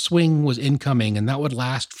 and Swing was incoming, and that would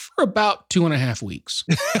last for about 2.5 weeks.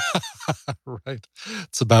 Right.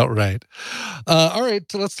 It's about right. All right.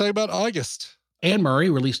 So let's talk about August. Anne Murray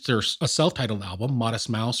released a self-titled album. Modest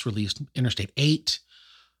Mouse released Interstate 8.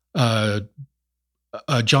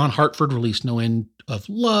 John Hartford released No End of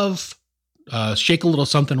Love. Shake a Little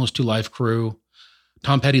Something was to Live Crew.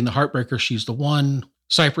 Tom Petty and the Heartbreakers, She's the One.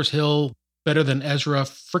 Cypress Hill, Better Than Ezra,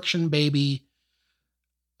 Friction Baby.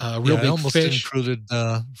 Real I Big almost Fish. included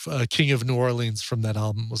King of New Orleans from that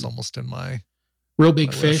album was almost in my... Real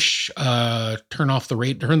Big my list. Fish. Turn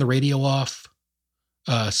the radio off.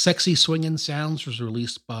 Sexy Swingin' Sounds was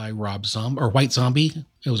released by White Zombie.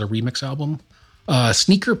 It was a remix album.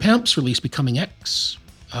 Sneaker Pimps released Becoming X.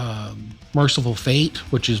 Merciful Fate,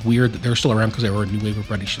 which is weird that they're still around because they were a new wave of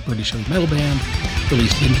British heavy metal band,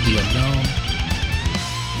 released Into the Unknown.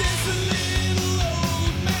 There's a little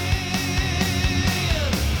old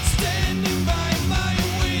man standing by my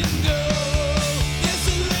window. There's a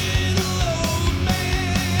little old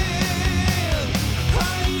man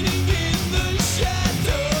hiding in the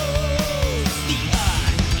shadows. The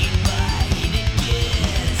uninvited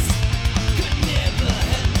guest could never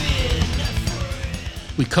have been a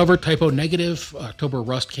friend. We covered Typo Negative. October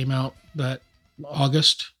Rust came out that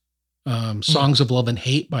August. Songs of Love and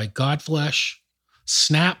Hate by Godflesh.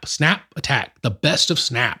 Snap Attack, the best of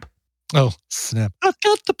Snap. Oh, snap. I've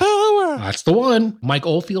got the power. That's the one. Mike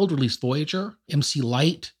Oldfield released Voyager. MC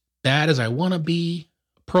Light, Bad as I Wanna Be.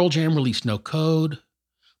 Pearl Jam released No Code.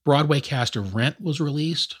 Broadway cast of Rent was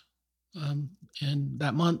released in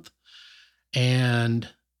that month. And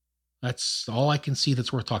that's all I can see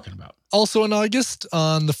that's worth talking about. Also in August,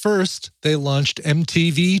 on the 1st, they launched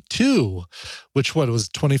MTV2, which was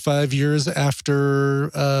 25 years after,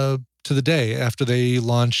 to the day after they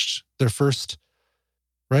launched their first,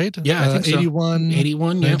 right? Yeah, I think so. 81,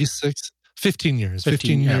 81, yeah. 96, 15 years,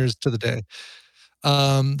 15, yeah. years to the day.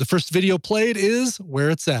 The first video played is Where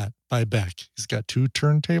It's At by Beck. He's got 2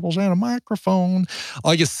 turntables and a microphone.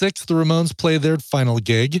 August 6th, the Ramones played their final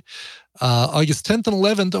gig. August 10th and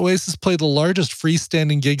 11th, Oasis played the largest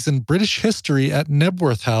freestanding gigs in British history at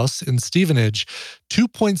Nebworth House in Stevenage.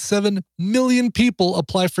 2.7 million people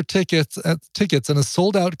apply for tickets and a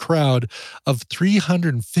sold-out crowd of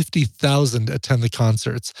 350,000 attend the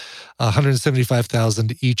concerts,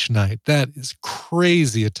 175,000 each night. That is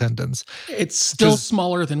crazy attendance. It's still Just-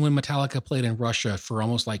 smaller than when Metallica played in Russia for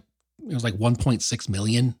almost like, it was like 1.6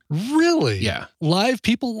 million. Really? Yeah. Live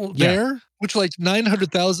people Yeah. there, which like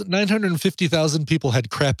 950,000 people had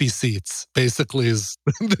crappy seats, basically is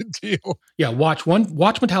the deal. Yeah, watch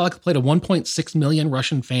Metallica play to 1.6 million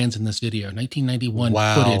Russian fans in this video. 1991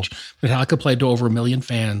 Wow. footage. Metallica played to over 1 million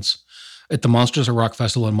fans at the Monsters of Rock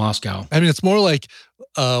Festival in Moscow. I mean, it's more like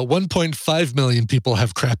 1.5 million people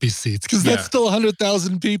have crappy seats because that's Yeah. still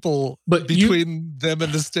 100,000 people But between them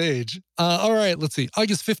and the stage. All right, let's see.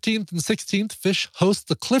 August 15th and 16th, Phish host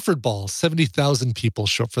the Clifford Ball. 70,000 people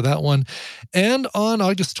show up for that one. And on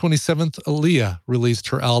August 27th, Aaliyah released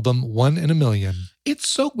her album, 1 in a Million. It's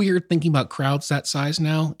so weird thinking about crowds that size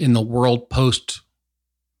now in the world post,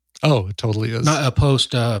 Oh, it totally is. not a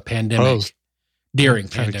post pandemic, Post. during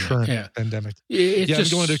Kind of pandemic. current Yeah, pandemic. It's Yeah,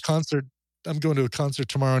 just, I'm going to a concert. I'm going to a concert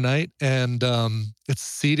tomorrow night, and it's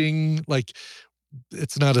seating like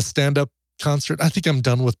it's not a stand-up concert. I think I'm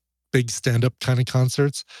done with big stand-up kind of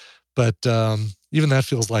concerts, but even that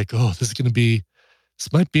feels like, oh, this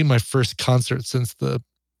might be my first concert since the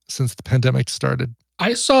pandemic started.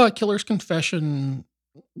 I saw a Killer's Confession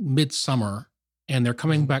midsummer, and they're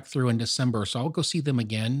coming back through in December, so I'll go see them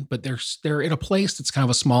again. But they're in a place that's kind of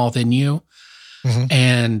a small venue, Mhm.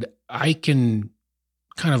 and I can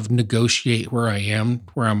kind of negotiate where I'm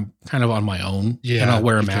kind of on my own. Yeah, and I'll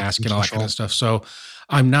wear a you get mask some and all that kind control. of stuff. So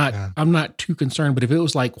I'm not Yeah. I'm not too concerned. But if it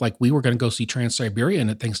was like we were going to go see Trans-Siberian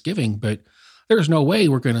at Thanksgiving, but there's no way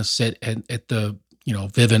we're going to sit at the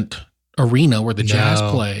Vivint Arena where the Jazz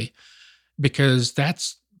No. play, because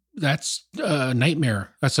that's a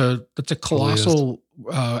nightmare. That's a Totally is. colossal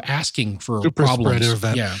asking for Super problems. spreader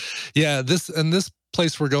event. Yeah, Yeah, this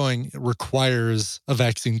place we're going requires a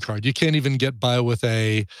vaccine card. You can't even get by with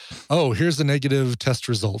here's a negative test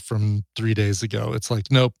result from 3 days ago. It's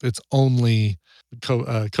like, nope, it's only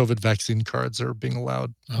COVID vaccine cards are being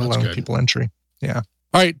allowing good. people entry. Yeah.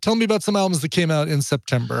 All right. Tell me about some albums that came out in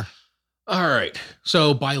September. All right.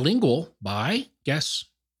 So Bilingual by, guess.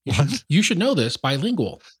 What? You should know this.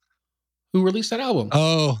 Bilingual. Who released that album?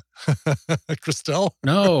 Oh, Christelle.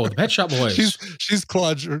 No, the Pet Shop Boys. She's she's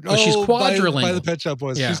quadrilingual. quadrilingual. By the Pet Shop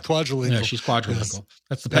Boys. Yeah. She's quadrilingual. Yeah, she's quadrilingual. Yes.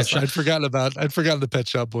 That's the Pet Shop. I'd forgotten the Pet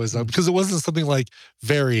Shop Boys because it wasn't something like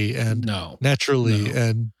very and No, naturally No.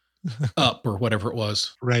 and Up or whatever it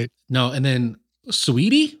was. right. No, and then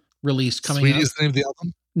Sweetie released coming Sweetie up. is the name of the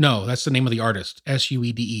album. No, that's the name of the artist.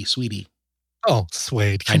 Suede, Sweetie. Oh,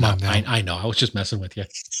 Suede. I Come know. on now. I know. I was just messing with you.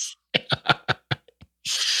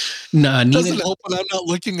 No, Doesn't Nina. help when I'm not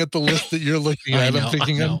looking at the list that you're looking I at. know, I'm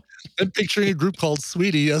thinking I know. I'm picturing a group called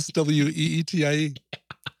Sweetie, Sweetie.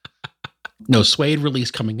 No, Suede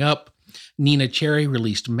released coming up. Nina Cherry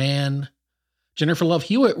released Man. Jennifer Love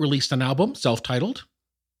Hewitt released an album, self-titled.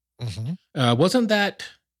 Mm-hmm. Wasn't that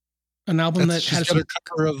an album that She's had got some? a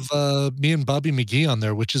cover of me and Bobby McGee on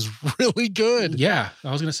there, which is really good. Yeah,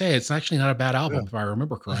 I was going to say it's actually not a bad album if I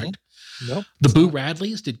remember correct. Nope. The Boo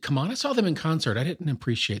Radleys did come on. I saw them in concert. I didn't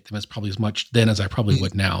appreciate them as probably as much then as I probably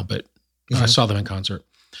would now, but I saw them in concert.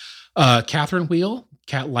 Catherine Wheel,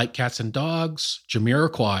 Like Cats and Dogs,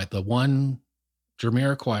 Jamiroquai, the one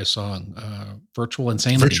Jamiroquai song, Virtual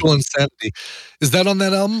Insanity. Virtual Insanity. Is that on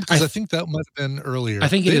that album? Because I I think that might have been earlier. I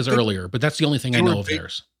think it is They- earlier, but that's the only thing I they were know of big-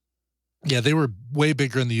 theirs. Yeah, they were way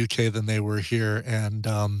bigger in the UK than they were here, and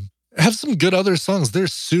have some good other songs. They're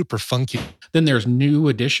super funky. Then there's New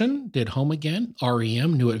Edition, did Home Again,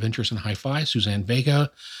 REM, New Adventures in Hi-Fi, Suzanne Vega,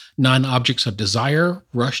 Nine Objects of Desire,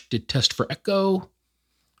 Rush did Test for Echo,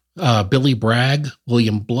 Billy Bragg,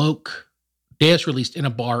 William Bloke, Deus released In a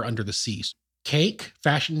Bar Under the Seas, Cake,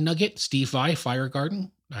 Fashion Nugget, Steve Vai, Fire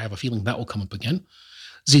Garden. I have a feeling that will come up again.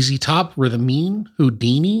 ZZ Top, Rhythmine,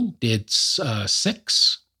 Houdini did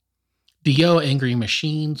 6. Dio, Angry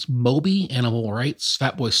Machines, Moby, Animal Rights,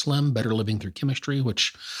 Fatboy Slim, Better Living Through Chemistry,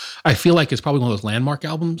 which I feel like is probably one of those landmark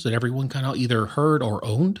albums that everyone kind of either heard or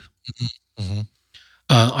owned. Mm-hmm.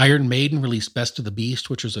 Iron Maiden released Best of the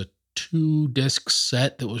Beast, which was a 2-disc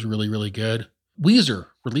set that was really, really good. Weezer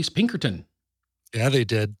released Pinkerton. Yeah, they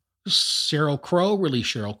did. Sheryl Crow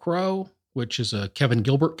released Sheryl Crow, which is a Kevin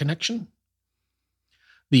Gilbert connection.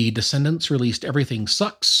 The Descendants released Everything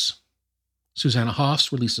Sucks. Susanna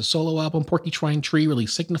Hoffs released a solo album. Porcupine Tree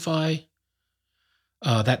released Signify.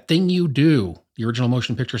 That Thing You Do, the original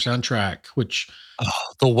motion picture soundtrack, which...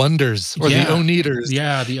 The Wonders or Yeah. the Oneaters.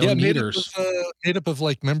 Yeah, the Oneaters. Made up of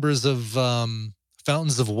like members of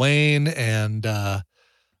Fountains of Wayne and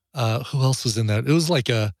who else was in that? It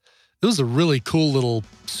was a really cool little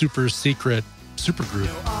super secret super group.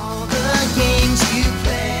 All the games you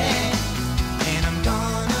play, and I'm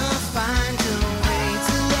gonna find a way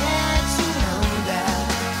to let you know that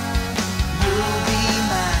you'll be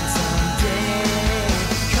mine someday.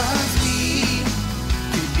 'Cause we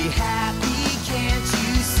could be happy, can't you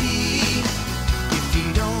see? If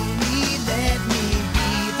you'd only let me be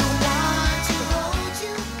the one to hold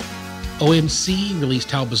you. OMC released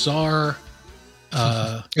How Bizarre.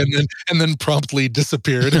 And then promptly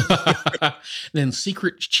disappeared. Then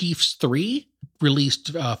Secret Chiefs 3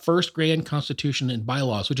 released First Grand Constitution and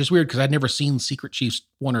Bylaws, which is weird because I'd never seen Secret Chiefs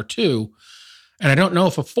 1 or 2. And I don't know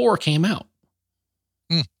if a 4 came out.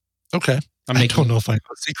 Okay. I don't know if I know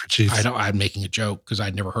Secret Chiefs. I'm making a joke because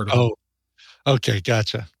I'd never heard of it. Oh, okay.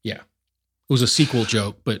 Gotcha. Yeah. It was a sequel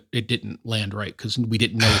joke, but it didn't land right because we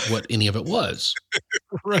didn't know what any of it was.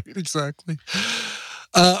 Right. Exactly.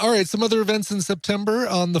 All right. Some other events in September.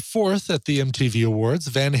 On the 4th at the MTV Awards,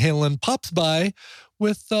 Van Halen pops by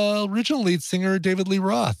with original lead singer David Lee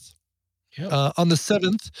Roth. Yep. On the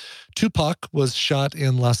 7th, Tupac was shot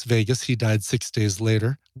in Las Vegas. He died 6 days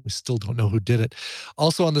later. We still don't know who did it.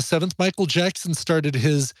 Also on the 7th, Michael Jackson started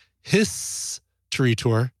his History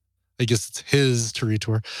Tour. I guess it's his Tour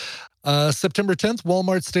Tour. September 10th,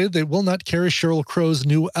 Walmart stated they will not carry Sheryl Crow's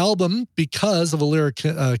new album because of a lyric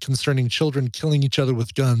concerning children killing each other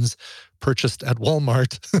with guns purchased at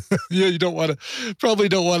Walmart. Yeah, you probably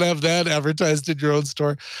don't want to have that advertised in your own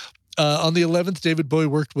store. On the 11th, David Bowie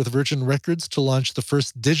worked with Virgin Records to launch the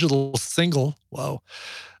first digital single. Wow.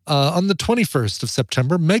 On the 21st of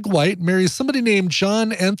September, Meg White marries somebody named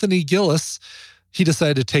John Anthony Gillis. He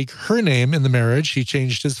decided to take her name in the marriage. He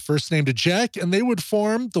changed his first name to Jack, and they would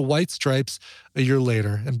form the White Stripes a year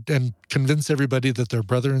later and convince everybody that they're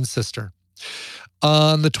brother and sister.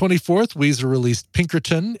 On the 24th, Weezer released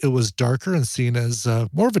Pinkerton. It was darker and seen as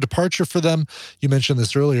more of a departure for them. You mentioned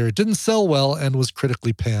this earlier. It didn't sell well and was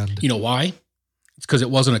critically panned. You know why? It's because it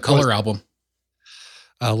wasn't a color album.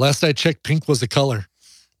 Last I checked, pink was a color.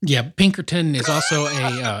 Yeah, Pinkerton is also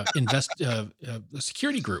a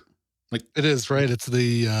security group. Like It is, right? It's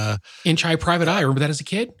the... Inch High Private Eye. Remember that as a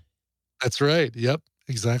kid? That's right. Yep,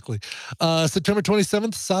 exactly. September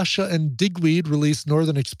 27th, Sasha and Digweed released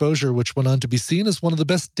Northern Exposure, which went on to be seen as one of the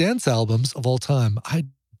best dance albums of all time. I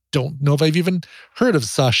don't know if I've even heard of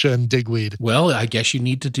Sasha and Digweed. Well, I guess you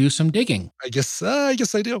need to do some digging. I guess I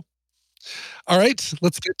do. All right,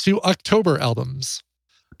 let's get to October albums.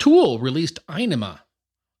 Tool released Einema.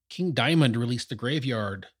 King Diamond released The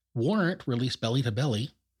Graveyard. Warrant released Belly to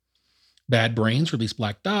Belly. Bad Brains released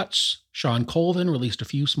Black Dots. Sean Colvin released A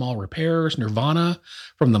Few Small Repairs. Nirvana,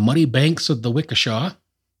 From the Muddy Banks of the Wickeshaw.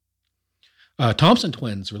 Thompson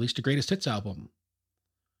Twins released a Greatest Hits album.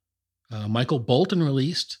 Michael Bolton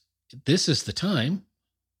released This Is the Time.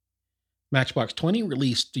 Matchbox 20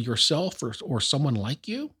 released Yourself or Someone Like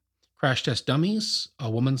You. Crash Test Dummies, A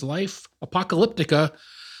Woman's Life. Apocalyptica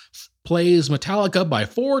plays Metallica by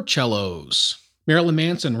 4 cellos. Marilyn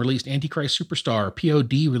Manson released Antichrist Superstar.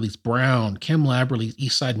 POD released Brown. Chem Lab released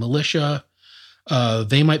Eastside Militia.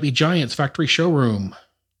 They Might Be Giants, Factory Showroom.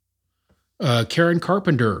 Karen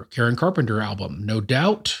Carpenter album. No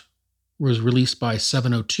Doubt was released by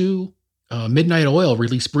 702. Midnight Oil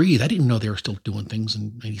released Breathe. I didn't know they were still doing things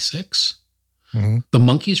in 96. Mm-hmm. The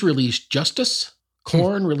Monkees released Justice.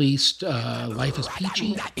 Korn released Life is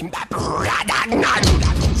Peachy.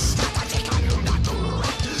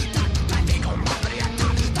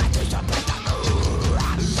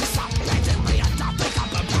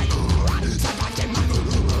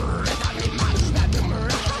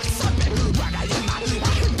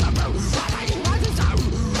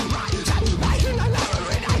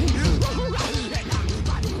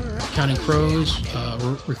 Counting Crows,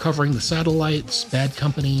 Recovering the Satellites, Bad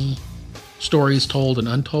Company, Stories Told and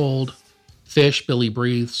Untold, Fish, Billy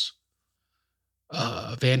Breathes,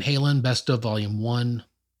 Van Halen, Best of Volume 1,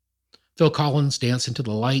 Phil Collins, Dance into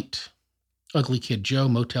the Light, Ugly Kid Joe,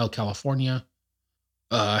 Motel California,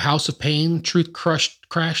 House of Pain, Truth Crushed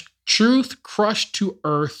to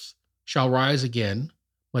Earth, Shall Rise Again,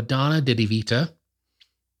 Madonna did Evita,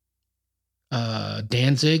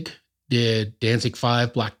 Danzig did Danzig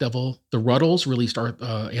 5, Black Devil. The Ruddles released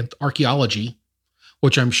Archaeology,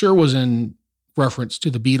 which I'm sure was in reference to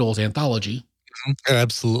the Beatles anthology. It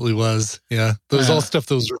absolutely was. Yeah. Those all stuff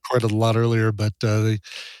that was recorded a lot earlier, but they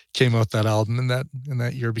came out that album in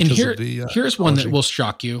that year because of the here's one that will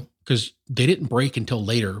shock you because they didn't break until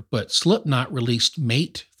later, but Slipknot released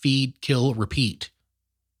Mate, Feed, Kill, Repeat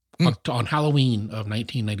on Halloween of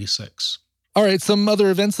 1996. All right, some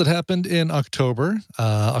other events that happened in October.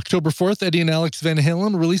 October 4th, Eddie and Alex Van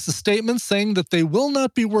Halen released a statement saying that they will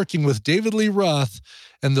not be working with David Lee Roth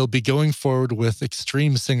and they'll be going forward with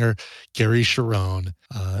Extreme singer Gary Cherone,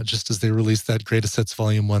 just as they released that Greatest Hits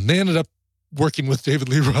Volume 1. They ended up working with David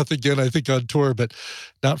Lee Roth again, I think, on tour, but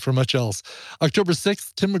not for much else. October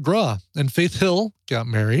 6th, Tim McGraw and Faith Hill got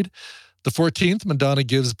married. The 14th, Madonna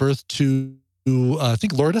gives birth to, I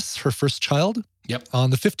think, Lourdes, her first child. Yep. On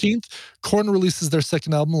the 15th, Korn releases their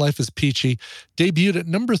second album, Life is Peachy, debuted at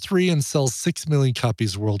number 3 and sells 6 million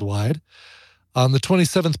copies worldwide. On the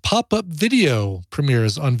 27th, Pop-Up Video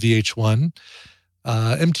premieres on VH1.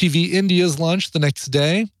 MTV India's launched the next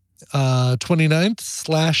day. 29th,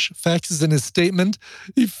 Slash faxes in his statement.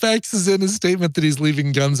 He faxes in his statement that he's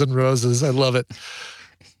leaving Guns N' Roses. I love it.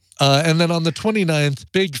 And then on the 29th,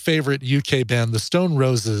 big favorite UK band, the Stone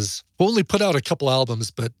Roses, who only put out a couple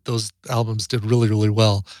albums, but those albums did really, really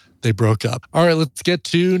well. They broke up. All right, let's get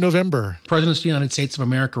to November. Presidents of the United States of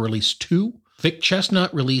America released 2. Vic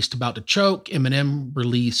Chestnut released About to Choke. Eminem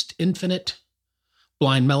released Infinite.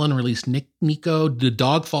 Blind Melon released Nico. The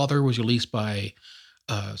Dogfather was released by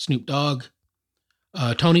Snoop Dogg.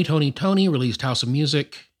 Tony released House of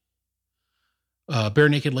Music. Bare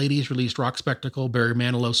Naked Ladies released Rock Spectacle. Barry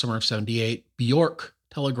Manilow, Summer of 78. Bjork,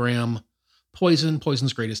 Telegram.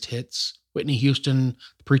 Poison's Greatest Hits. Whitney Houston,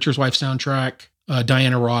 The Preacher's Wife soundtrack.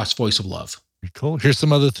 Diana Ross, Voice of Love. Cool. Here's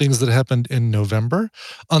some other things that happened in November.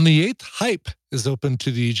 On the 8th, Hype is open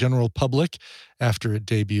to the general public after it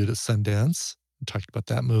debuted at Sundance. We talked about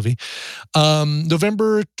that movie.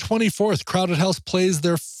 November 24th, Crowded House plays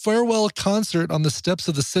their farewell concert on the steps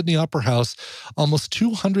of the Sydney Opera House. Almost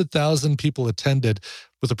 200,000 people attended,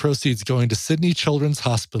 with the proceeds going to Sydney Children's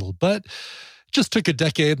Hospital. But it just took a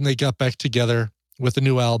decade and they got back together with a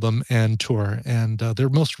new album and tour. And their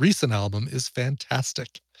most recent album is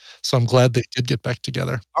fantastic. So I'm glad they did get back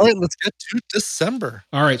together. All right, let's get to December.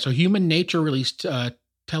 All right, so Human Nature released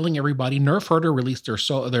Telling Everybody. Nerf Herder released their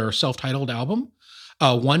self-titled album.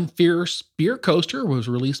 One Fierce Beer Coaster was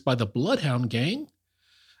released by the Bloodhound Gang.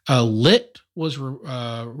 Lit was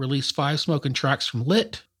released 5 smoking tracks from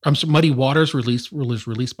Lit. Muddy Waters was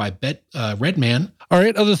released by Redman. All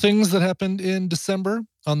right, other things that happened in December.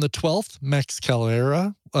 On the 12th, Max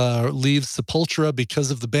Cavalera leaves Sepultura because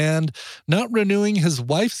of the band not renewing his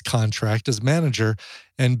wife's contract as manager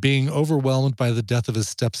and being overwhelmed by the death of his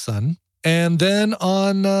stepson. And then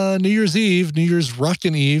on New Year's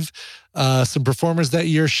Rockin' Eve, some performers that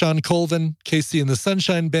year: Sean Colvin, Casey and the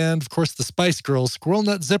Sunshine Band, of course, the Spice Girls, Squirrel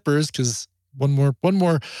Nut Zippers, because one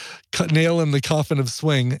more nail in the coffin of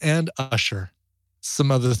swing, and Usher.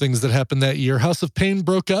 Some other things that happened that year: House of Pain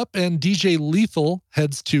broke up, and DJ Lethal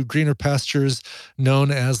heads to greener pastures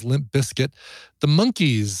known as Limp Bizkit. The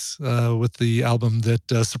Monkees, with the album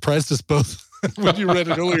that surprised us both when you read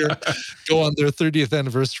it earlier, go on their 30th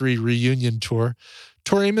anniversary reunion tour.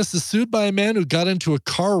 Tori Amos is sued by a man who got into a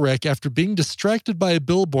car wreck after being distracted by a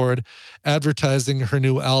billboard advertising her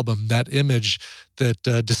new album. That image that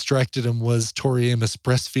distracted him was Tori Amos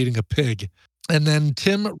breastfeeding a pig. And then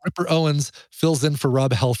Tim Ripper Owens fills in for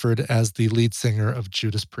Rob Halford as the lead singer of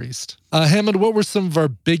Judas Priest. Hammond, what were some of our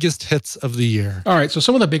biggest hits of the year? All right, so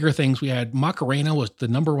some of the bigger things we had: Macarena was the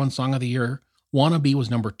 #1 song of the year. Wannabe was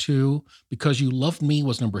 #2. Because You Loved Me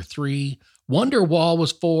was #3. Wonderwall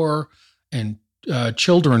was 4. And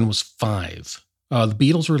Children was 5. The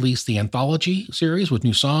Beatles released the anthology series with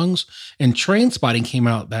new songs. And Trainspotting came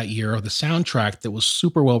out that year, the soundtrack that was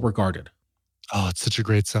super well regarded. Oh, it's such a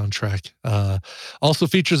great soundtrack. Also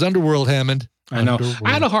features Underworld, Hammond. I know. Underworld.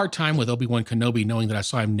 I had a hard time with Obi-Wan Kenobi knowing that I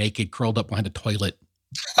saw him naked, curled up behind a toilet.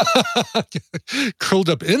 Curled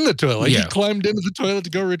up in the toilet. Like Yeah. he climbed into the toilet to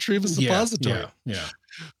go retrieve a suppository. Yeah.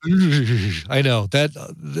 I know that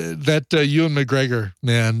Ewan McGregor,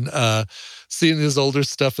 man, seeing his older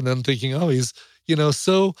stuff and then thinking, oh, he's,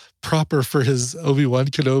 so proper for his Obi-Wan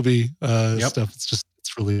Kenobi stuff. It's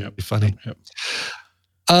really funny. Yep.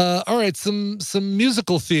 All right, some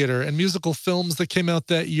musical theater and musical films that came out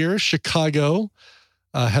that year. Chicago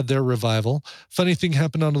had their revival. Funny Thing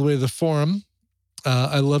Happened on the Way to the Forum.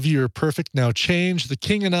 I Love You, You're Perfect, Now Change. The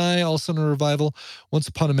King and I, also in a revival. Once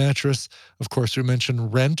Upon a Mattress. Of course, we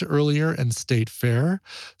mentioned Rent earlier and State Fair.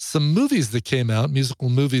 Some movies that came out, musical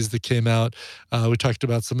movies that came out. We talked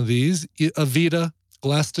about some of these. Evita,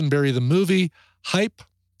 Glastonbury the Movie, Hype,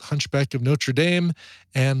 Hunchback of Notre Dame,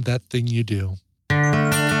 and That Thing You Do.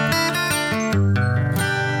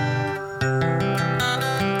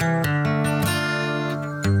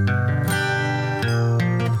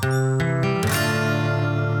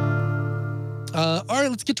 All right,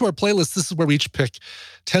 let's get to our playlist. This is where we each pick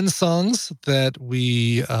 10 songs that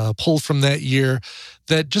we pulled from that year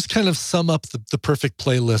that just kind of sum up the perfect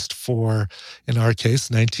playlist for, in our case,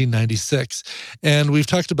 1996. And we've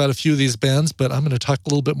talked about a few of these bands, but I'm going to talk a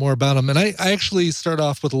little bit more about them. And I actually start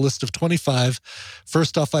off with a list of 25.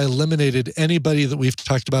 First off, I eliminated anybody that we've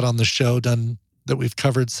talked about on the show, that we've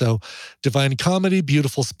covered. So Divine Comedy,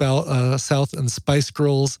 Beautiful South, and Spice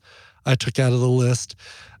Girls I took out of the list.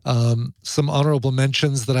 Some honorable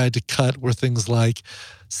mentions that I had to cut were things like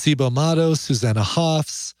Cibo Matto, Susanna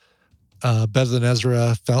Hoffs, Better Than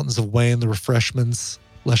Ezra, Fountains of Wayne, The Refreshments,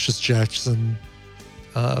 Luscious Jackson,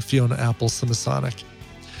 Fiona Apple, Semisonic.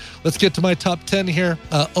 Let's get to my top 10 here.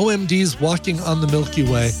 OMD's Walking on the Milky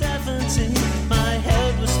Way. 17, my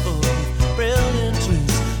head was full of brilliant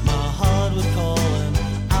dreams. My heart would call and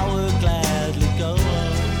I would gladly go on.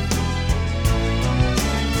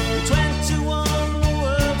 21, the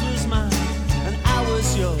world was mine and I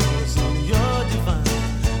was yours and you're divine.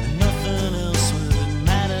 And nothing else would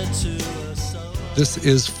matter to us. So This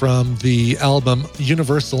is from the album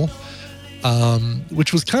Universal,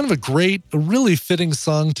 which was kind of a really fitting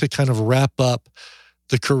song to kind of wrap up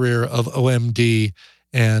the career of OMD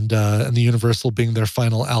and the Universal being their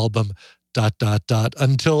final album, ...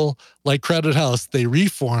 until, like Crowded House, they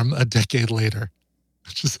reform a decade later.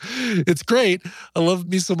 It's great. I love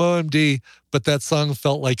me some OMD, but that song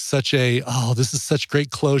felt like this is such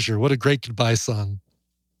great closure. What a great goodbye song.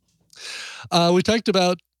 We talked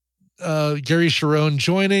about Gary Cherone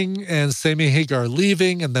joining and Sammy Hagar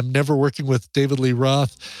leaving and them never working with David Lee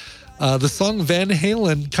Roth. The song Van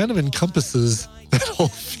Halen kind of encompasses that whole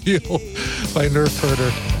feel by Nerf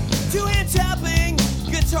Herder. Two-hand tapping,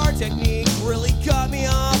 guitar technique really got me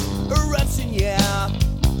off. Eruption, yeah.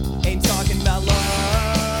 Ain't talking about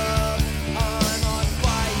love. I'm on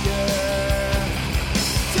fire.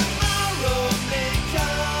 Tomorrow may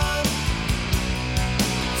come.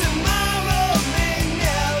 Tomorrow may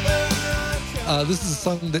never. This is a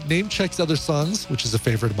song that name checks other songs, which is a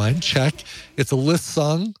favorite of mine. Check. It's a list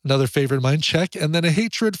song, another favorite of mine. Check. And then a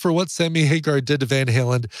hatred for what Sammy Hagar did to Van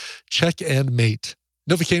Halen. Check and mate.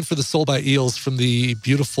 Novocaine for the Soul by Eels from the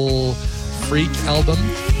beautiful Freak album.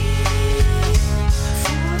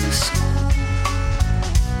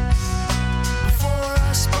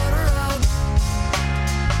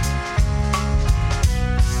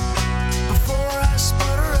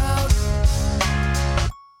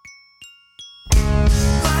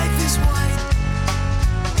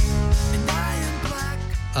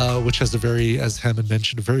 Which has a very, as Hammond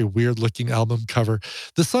mentioned, a very weird looking album cover.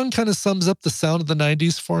 The song kind of sums up the sound of the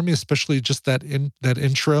 90s for me, especially just that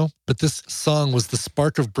intro. But this song was the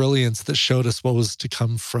spark of brilliance that showed us what was to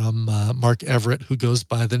come from Mark Everett, who goes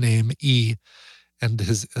by the name E, and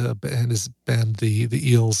his band, the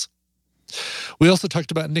Eels. We also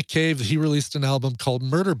talked about Nick Cave. He released an album called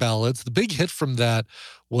Murder Ballads. The big hit from that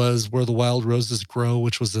was Where the Wild Roses Grow,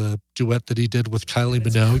 which was a duet that he did with Kylie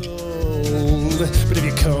Minogue. But if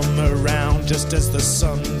you come around just as the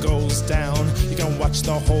sun goes down, you can watch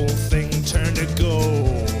the whole thing turn to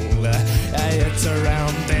gold. It's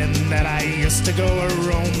around then that I used to go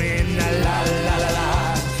a-roaming. La la la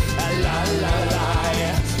la la la.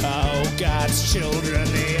 Oh, God's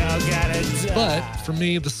children, they all gotta die. But for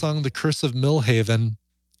me, the song "The Curse of Millhaven"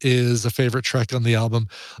 is a favorite track on the album.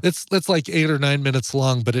 It's like 8 or 9 minutes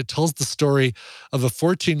long, but it tells the story of a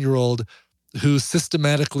 14-year-old who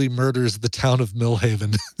systematically murders the town of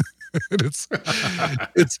Millhaven.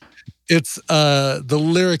 The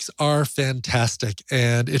lyrics are fantastic,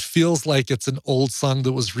 and it feels like it's an old song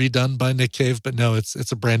that was redone by Nick Cave, but no,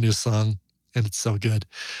 it's a brand new song, and it's so good.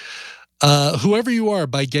 Whoever You Are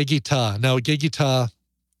by Geggy Ta. Now, Geggy Ta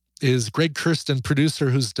is Greg Kurstin,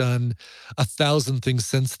 producer who's done 1,000 things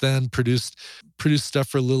since then, produced stuff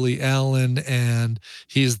for Lily Allen, and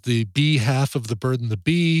he's the B half of The Bird and the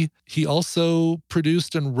Bee. He also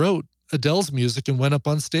produced and wrote Adele's music and went up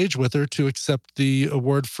on stage with her to accept the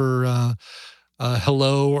award for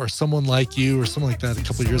Hello or Someone Like You or something like that a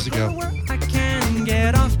couple of years ago. I can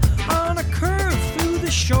get off on a curve through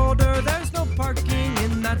the shoulder. There's no parking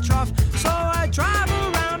in that trough, so I drive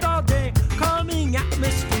around all day, calming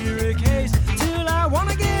atmospheric haze, till I want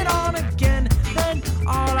to get on again. Then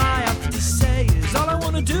all I have to say is all I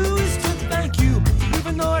want to do is to thank you,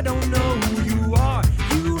 even though I don't know who you are.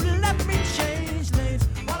 You let me change lanes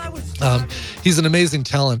while I was He's an amazing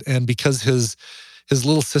talent, and because his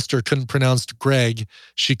little sister couldn't pronounce Greg,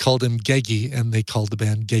 she called him Geggy, and they called the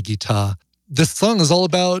band Geggy Ta. This song is all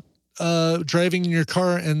about driving in your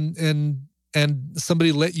car and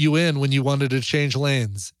somebody let you in when you wanted to change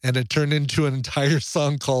lanes, and it turned into an entire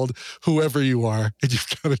song called Whoever You Are, and you've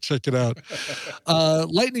got to check it out.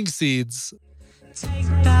 Lightning Seeds. Take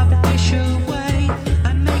that wish away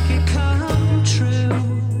and make it come true.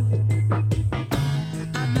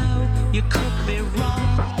 I know you could be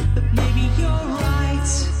wrong, but maybe you're right.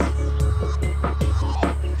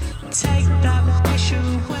 Take that wish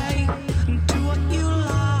away and do what you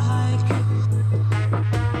like.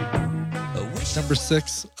 Number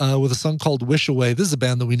 6, with a song called Wish Away. This is a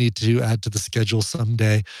band that we need to add to the schedule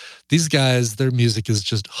someday. These guys, their music is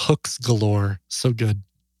just hooks galore. So good.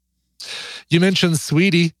 You mentioned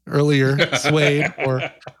Sweetie earlier, Suede,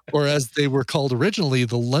 or as they were called originally,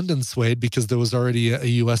 the London Suede, because there was already a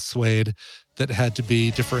US Suede that had to be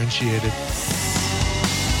differentiated.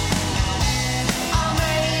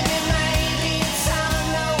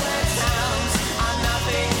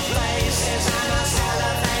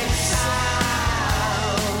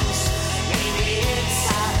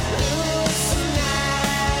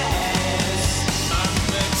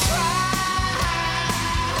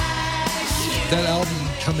 That album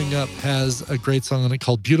coming up has a great song on it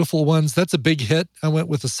called Beautiful Ones. That's a big hit. I went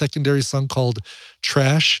with a secondary song called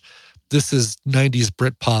Trash. This is 90s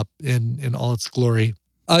Britpop in all its glory.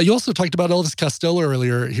 You also talked about Elvis Costello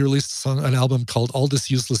earlier. He released an album called All This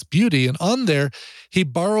Useless Beauty. And on there, he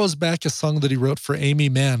borrows back a song that he wrote for Amy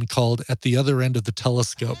Mann called At the Other End of the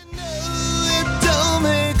Telescope. It don't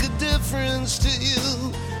make a difference to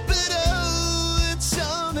you, but oh, it's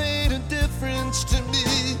all made a difference to me.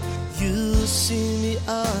 You see me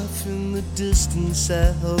off in the distance,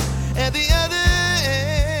 I hope, at the other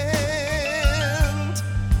end,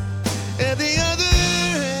 at the other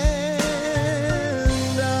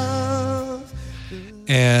end of...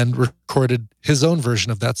 And recorded his own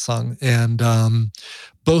version of that song. And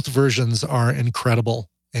both versions are incredible.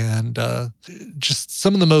 And just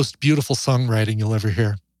some of the most beautiful songwriting you'll ever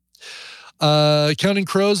hear. Counting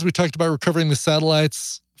Crows, we talked about Recovering the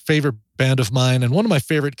Satellites, favorite band of mine, and one of my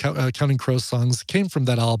favorite Counting Crows songs came from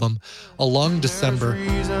that album, A Long December.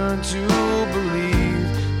 Reason to believe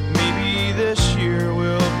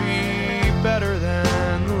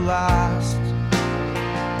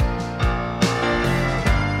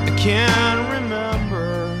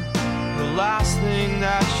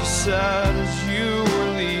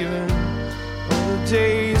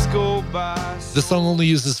This song only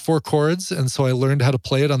uses 4 chords, and so I learned how to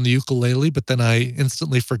play it on the ukulele, but then I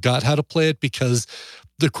instantly forgot how to play it because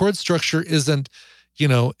the chord structure isn't,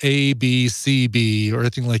 A, B, C, B, or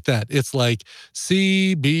anything like that. It's like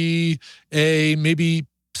C, B, A, maybe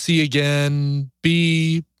C again,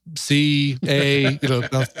 B, C, A,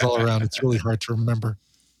 bounces all around. It's really hard to remember.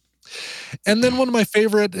 And then one of my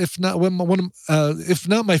favorite, if not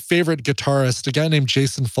my favorite guitarist, a guy named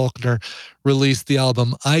Jason Faulkner, released the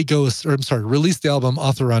album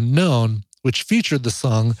Author Unknown, which featured the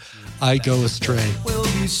song I Go Astray. Will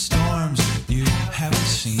be storms you haven't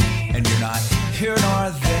seen, and you're not here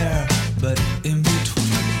nor there, but in between.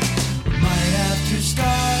 Might have to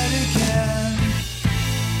start again.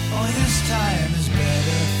 Only this time is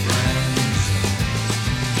better friends.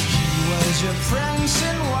 He was your prince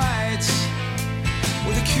in white.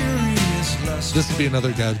 This would be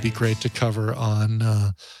another guy that'd be great to cover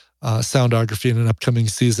on Soundography in an upcoming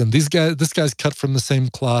season. This guy's cut from the same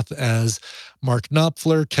cloth as Mark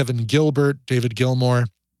Knopfler, Kevin Gilbert, David Gilmour.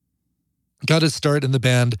 Got his start in the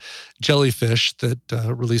band Jellyfish that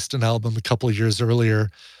released an album a couple of years earlier.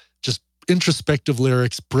 Just introspective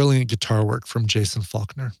lyrics, brilliant guitar work from Jason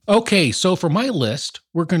Faulkner. Okay, so for my list,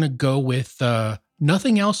 we're going to go with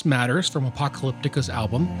Nothing Else Matters from Apocalyptica's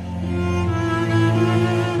album.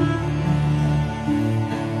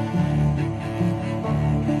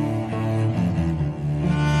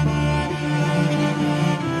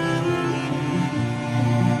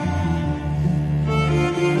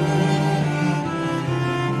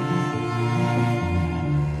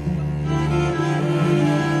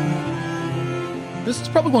 This is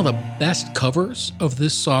probably one of the best covers of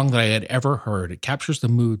this song that I had ever heard. It captures the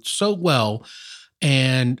mood so well,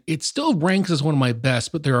 and it still ranks as one of my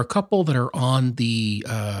best, but there are a couple that are on the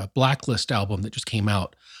Blacklist album that just came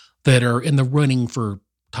out that are in the running for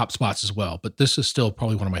top spots as well, but this is still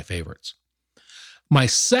probably one of my favorites. My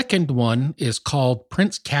second one is called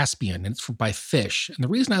Prince Caspian, and it's by Fish. And the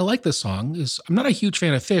reason I like this song is I'm not a huge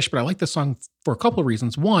fan of Fish, but I like this song for a couple of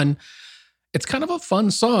reasons. One, it's kind of a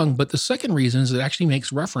fun song, but the second reason is it actually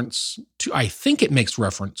makes reference to, I think it makes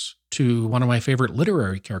reference to one of my favorite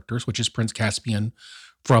literary characters, which is Prince Caspian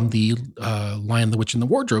from the Lion, the Witch, and the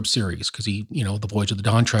Wardrobe series, because he, The Voyage of the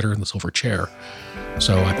Dawn Treader and the Silver Chair.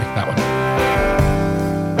 So I picked that one.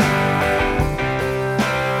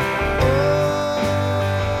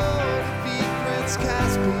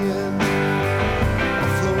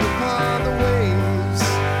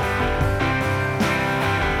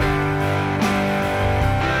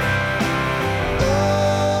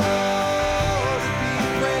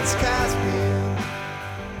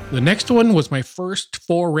 The next one was my first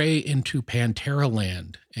foray into Pantera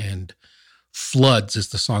land, and Floods is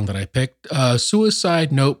the song that I picked.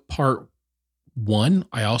 Suicide Note Part 1,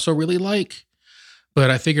 I also really like,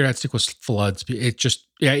 but I figured I'd stick with Floods.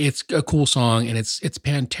 It's a cool song, and it's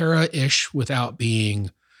Pantera-ish without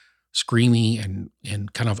being screamy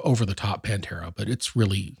and kind of over the top Pantera, but it's one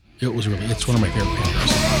of my favorite Pantera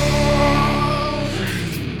songs.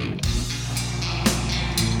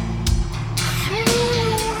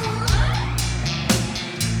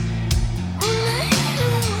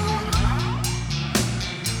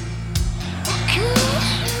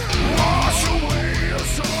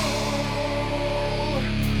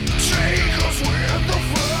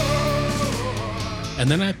 And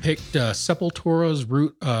then I picked Sepultura's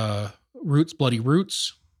Roots, Bloody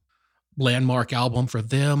Roots, landmark album for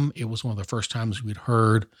them. It was one of the first times we'd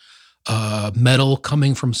heard metal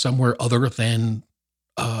coming from somewhere other than,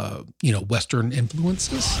 Western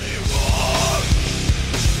influences.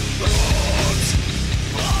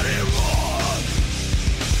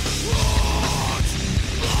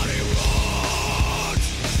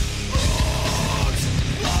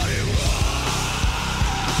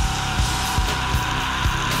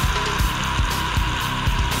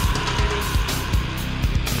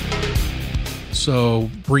 So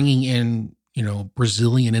bringing in,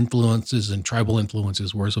 Brazilian influences and tribal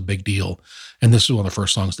influences was a big deal. And this was one of the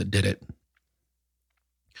first songs that did it.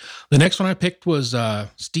 The next one I picked was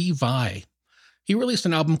Steve Vai. He released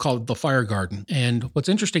an album called The Fire Garden. And what's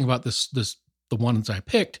interesting about the ones I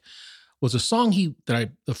picked was a song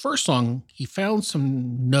the first song, he found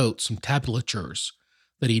some notes, some tablatures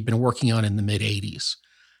that he'd been working on in the mid 80s.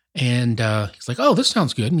 And he's like, oh, this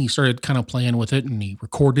sounds good. And he started kind of playing with it, and he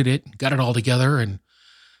recorded it and got it all together. And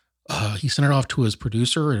he sent it off to his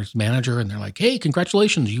producer and his manager. And they're like, hey,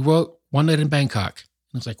 congratulations. You wrote One Night in Bangkok.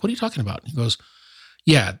 And I was like, what are you talking about? And he goes,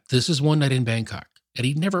 yeah, this is One Night in Bangkok. And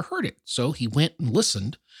he'd never heard it. So he went and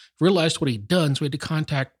listened, realized what he'd done. So he had to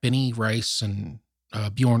contact Benny Rice and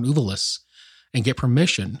Bjorn Ulvaeus and get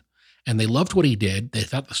permission. And they loved what he did. They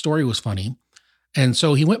thought the story was funny. And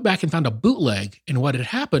so he went back and found a bootleg. And what had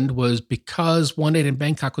happened was, because One Night in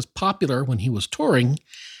Bangkok was popular when he was touring,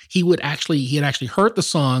 he had actually heard the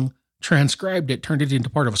song, transcribed it, turned it into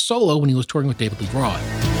part of a solo when he was touring with David Lee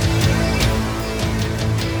Roth.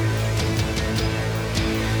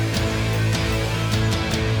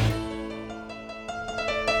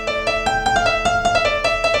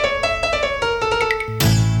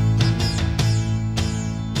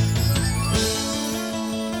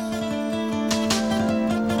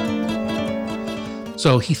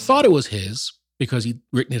 So he thought it was his because he'd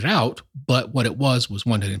written it out, but what it was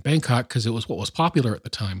One Night in Bangkok, because it was what was popular at the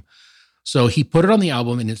time. So he put it on the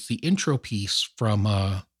album, and it's the intro piece from,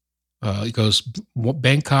 it goes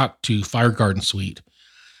Bangkok to Fire Garden Suite.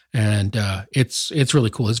 And it's really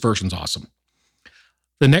cool. His version's awesome.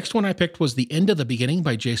 The next one I picked was The End of the Beginning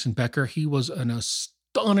by Jason Becker. He was an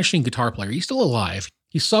astonishing guitar player. He's still alive.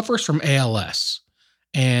 He suffers from ALS,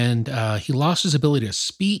 and he lost his ability to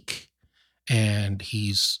speak. And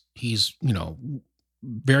he's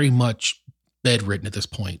very much bedridden at this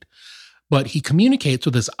point, but he communicates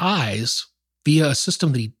with his eyes via a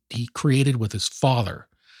system that he created with his father,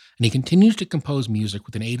 and he continues to compose music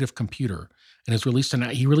with an aided computer. And he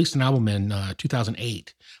released an album in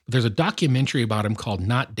 2008. But there's a documentary about him called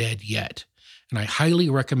Not Dead Yet, and I highly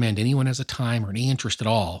recommend anyone has a time or any interest at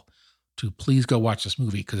all to please go watch this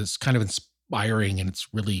movie, because it's kind of inspiring and it's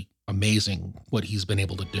really amazing what he's been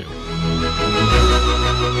able to do.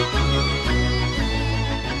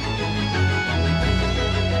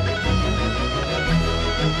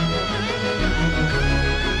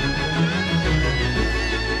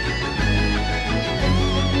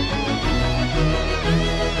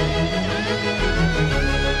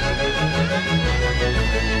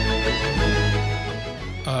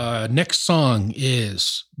 Next song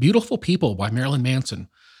is Beautiful People by Marilyn Manson.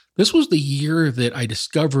 This was the year that I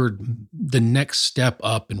discovered the next step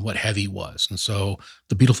up in what heavy was. And so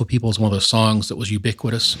The Beautiful People is one of those songs that was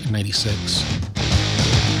ubiquitous in 96.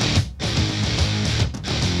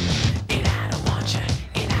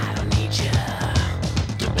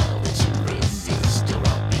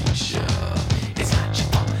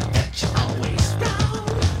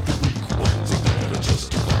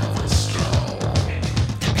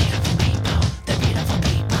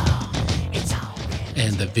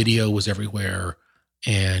 The video was everywhere,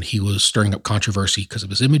 and he was stirring up controversy because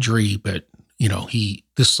of his imagery. But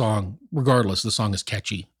this song, regardless, the song is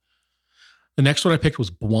catchy. The next one I picked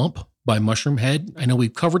was Bwump by Mushroom Head. I know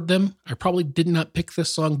we've covered them. I probably did not pick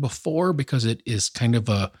this song before because it is kind of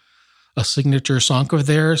a signature song of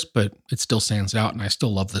theirs, but it still stands out, and I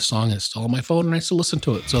still love this song. It's still on my phone, and I still listen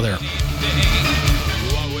to it. So there.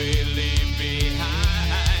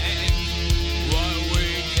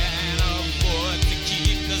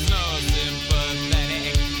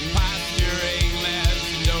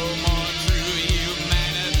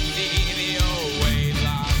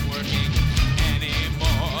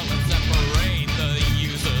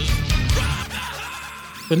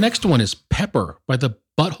 The next one is Pepper by the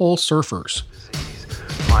Butthole Surfers.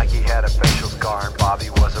 Mikey had a facial scar and Bobby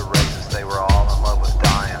was a racist. They were all in love with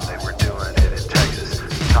dying. They were doing it in Texas.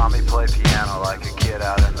 Tommy played piano like a kid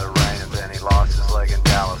out in the rain, and then he lost his leg in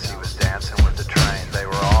Dallas. He was dancing with the train. They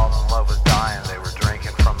were all in love with dying. They were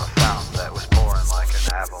drinking from a fountain that was pouring like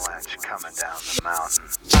an avalanche coming down the mountain.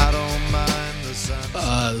 I don't mind the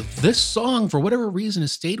sun. This song, for whatever reason,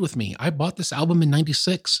 has stayed with me. I bought this album in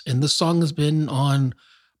 96, and this song has been on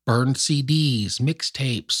burned CDs,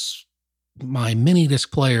 mixtapes, my mini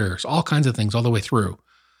disc players, all kinds of things all the way through.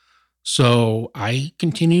 So I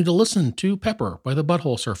continue to listen to Pepper by the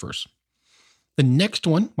Butthole Surfers. The next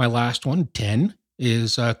one, my last one, 10,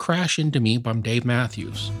 is Crash Into Me by Dave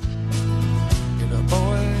Matthews. In a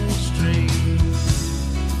boy's dream.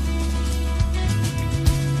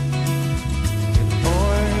 In a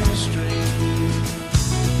boy's dream.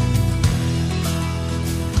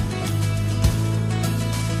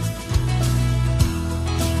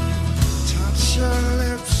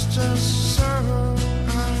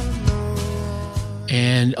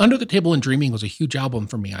 And Under the Table and Dreaming was a huge album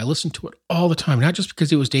for me. I listened to it all the time, not just because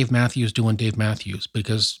it was Dave Matthews doing Dave Matthews, but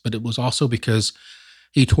it was also because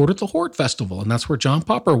he toured at the Horde Festival, and that's where John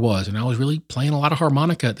Popper was, and I was really playing a lot of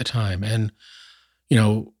harmonica at the time. And,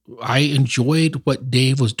 I enjoyed what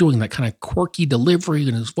Dave was doing, that kind of quirky delivery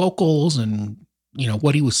in his vocals, and,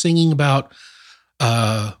 what he was singing about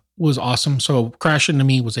was awesome. So Crash Into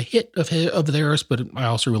Me was a hit of theirs, but I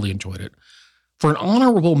also really enjoyed it. For an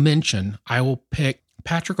honorable mention, I will pick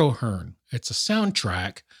Patrick O'Hearn. It's a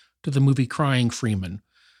soundtrack to the movie Crying Freeman.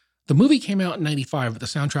 The movie came out in 95, but the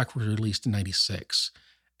soundtrack was released in 96.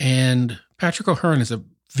 And Patrick O'Hearn is a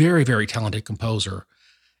very, very talented composer.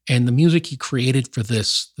 And the music he created for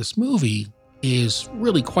this movie is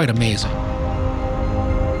really quite amazing.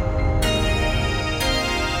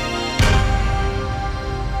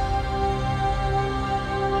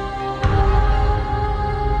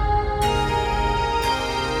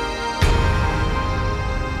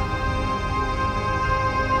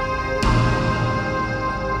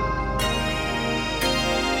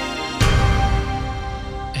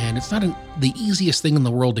 It's not the easiest thing in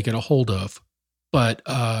the world to get a hold of, but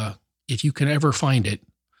if you can ever find it,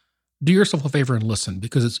 do yourself a favor and listen,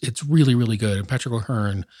 because it's really, really good. And Patrick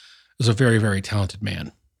O'Hearn is a very, very talented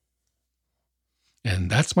man. And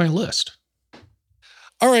that's my list.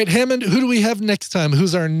 All right, Hammond, who do we have next time?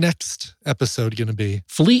 Who's our next episode going to be?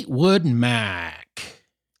 Fleetwood Mac.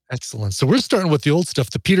 Excellent. So we're starting with the old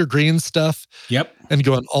stuff, the Peter Green stuff. Yep. And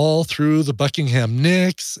going all through the Buckingham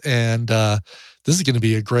Nicks, and this is going to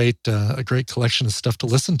be a great collection of stuff to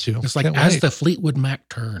listen to. It's like as the Fleetwood Mac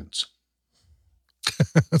turns.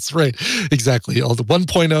 That's right. Exactly. All the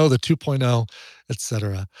 1.0, the 2.0,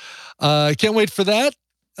 etc. Can't wait for that.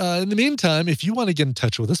 In the meantime, if you want to get in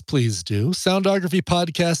touch with us, please do.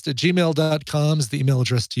 soundographypodcast@gmail.com is the email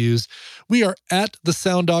address to use. We are at The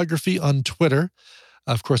Soundography on Twitter.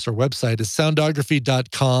 Of course, our website is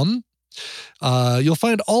soundography.com. You'll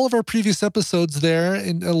find all of our previous episodes there,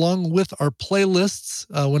 along with our playlists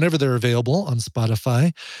whenever they're available on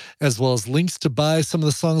Spotify, as well as links to buy some of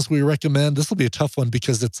the songs we recommend. This will be a tough one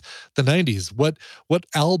because it's the 90s. What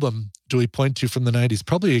album do we point to from the 90s?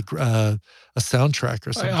 Probably a soundtrack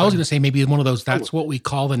or something. I was going to say maybe one of those, that's what we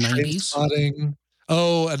call the 90s. Trainspotting.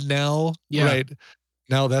 Oh, and now, yeah. Right.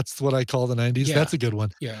 Now that's what I call the 90s. Yeah. That's a good one.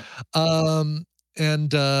 Yeah.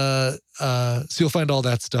 And so you'll find all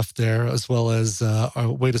that stuff there, as well as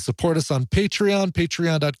a way to support us on Patreon,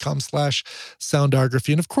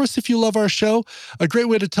 patreon.com/soundography. And of course, if you love our show, a great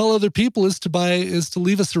way to tell other people is to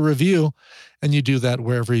leave us a review. And you do that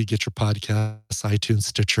wherever you get your podcasts, iTunes,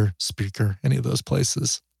 Stitcher, Spreaker, any of those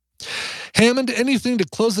places. Hammond, anything to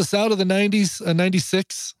close us out of the 90s,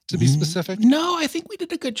 96 to be specific? No, I think we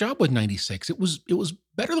did a good job with 96. It was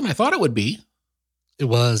better than I thought it would be.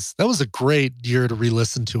 That was a great year to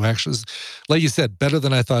re-listen to. Actually, it was, like you said, better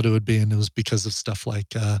than I thought it would be. And it was because of stuff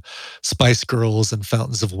like Spice Girls and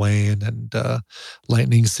Fountains of Wayne and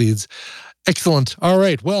Lightning Seeds. Excellent. All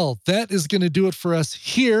right. Well, that is going to do it for us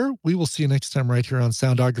here. We will see you next time right here on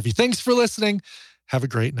Soundography. Thanks for listening. Have a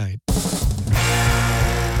great night.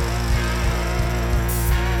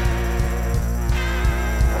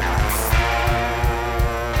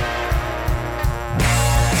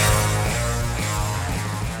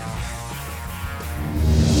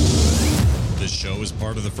 This show is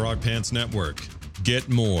part of the Frog Pants Network. Get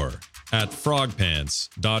more at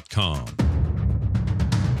frogpants.com.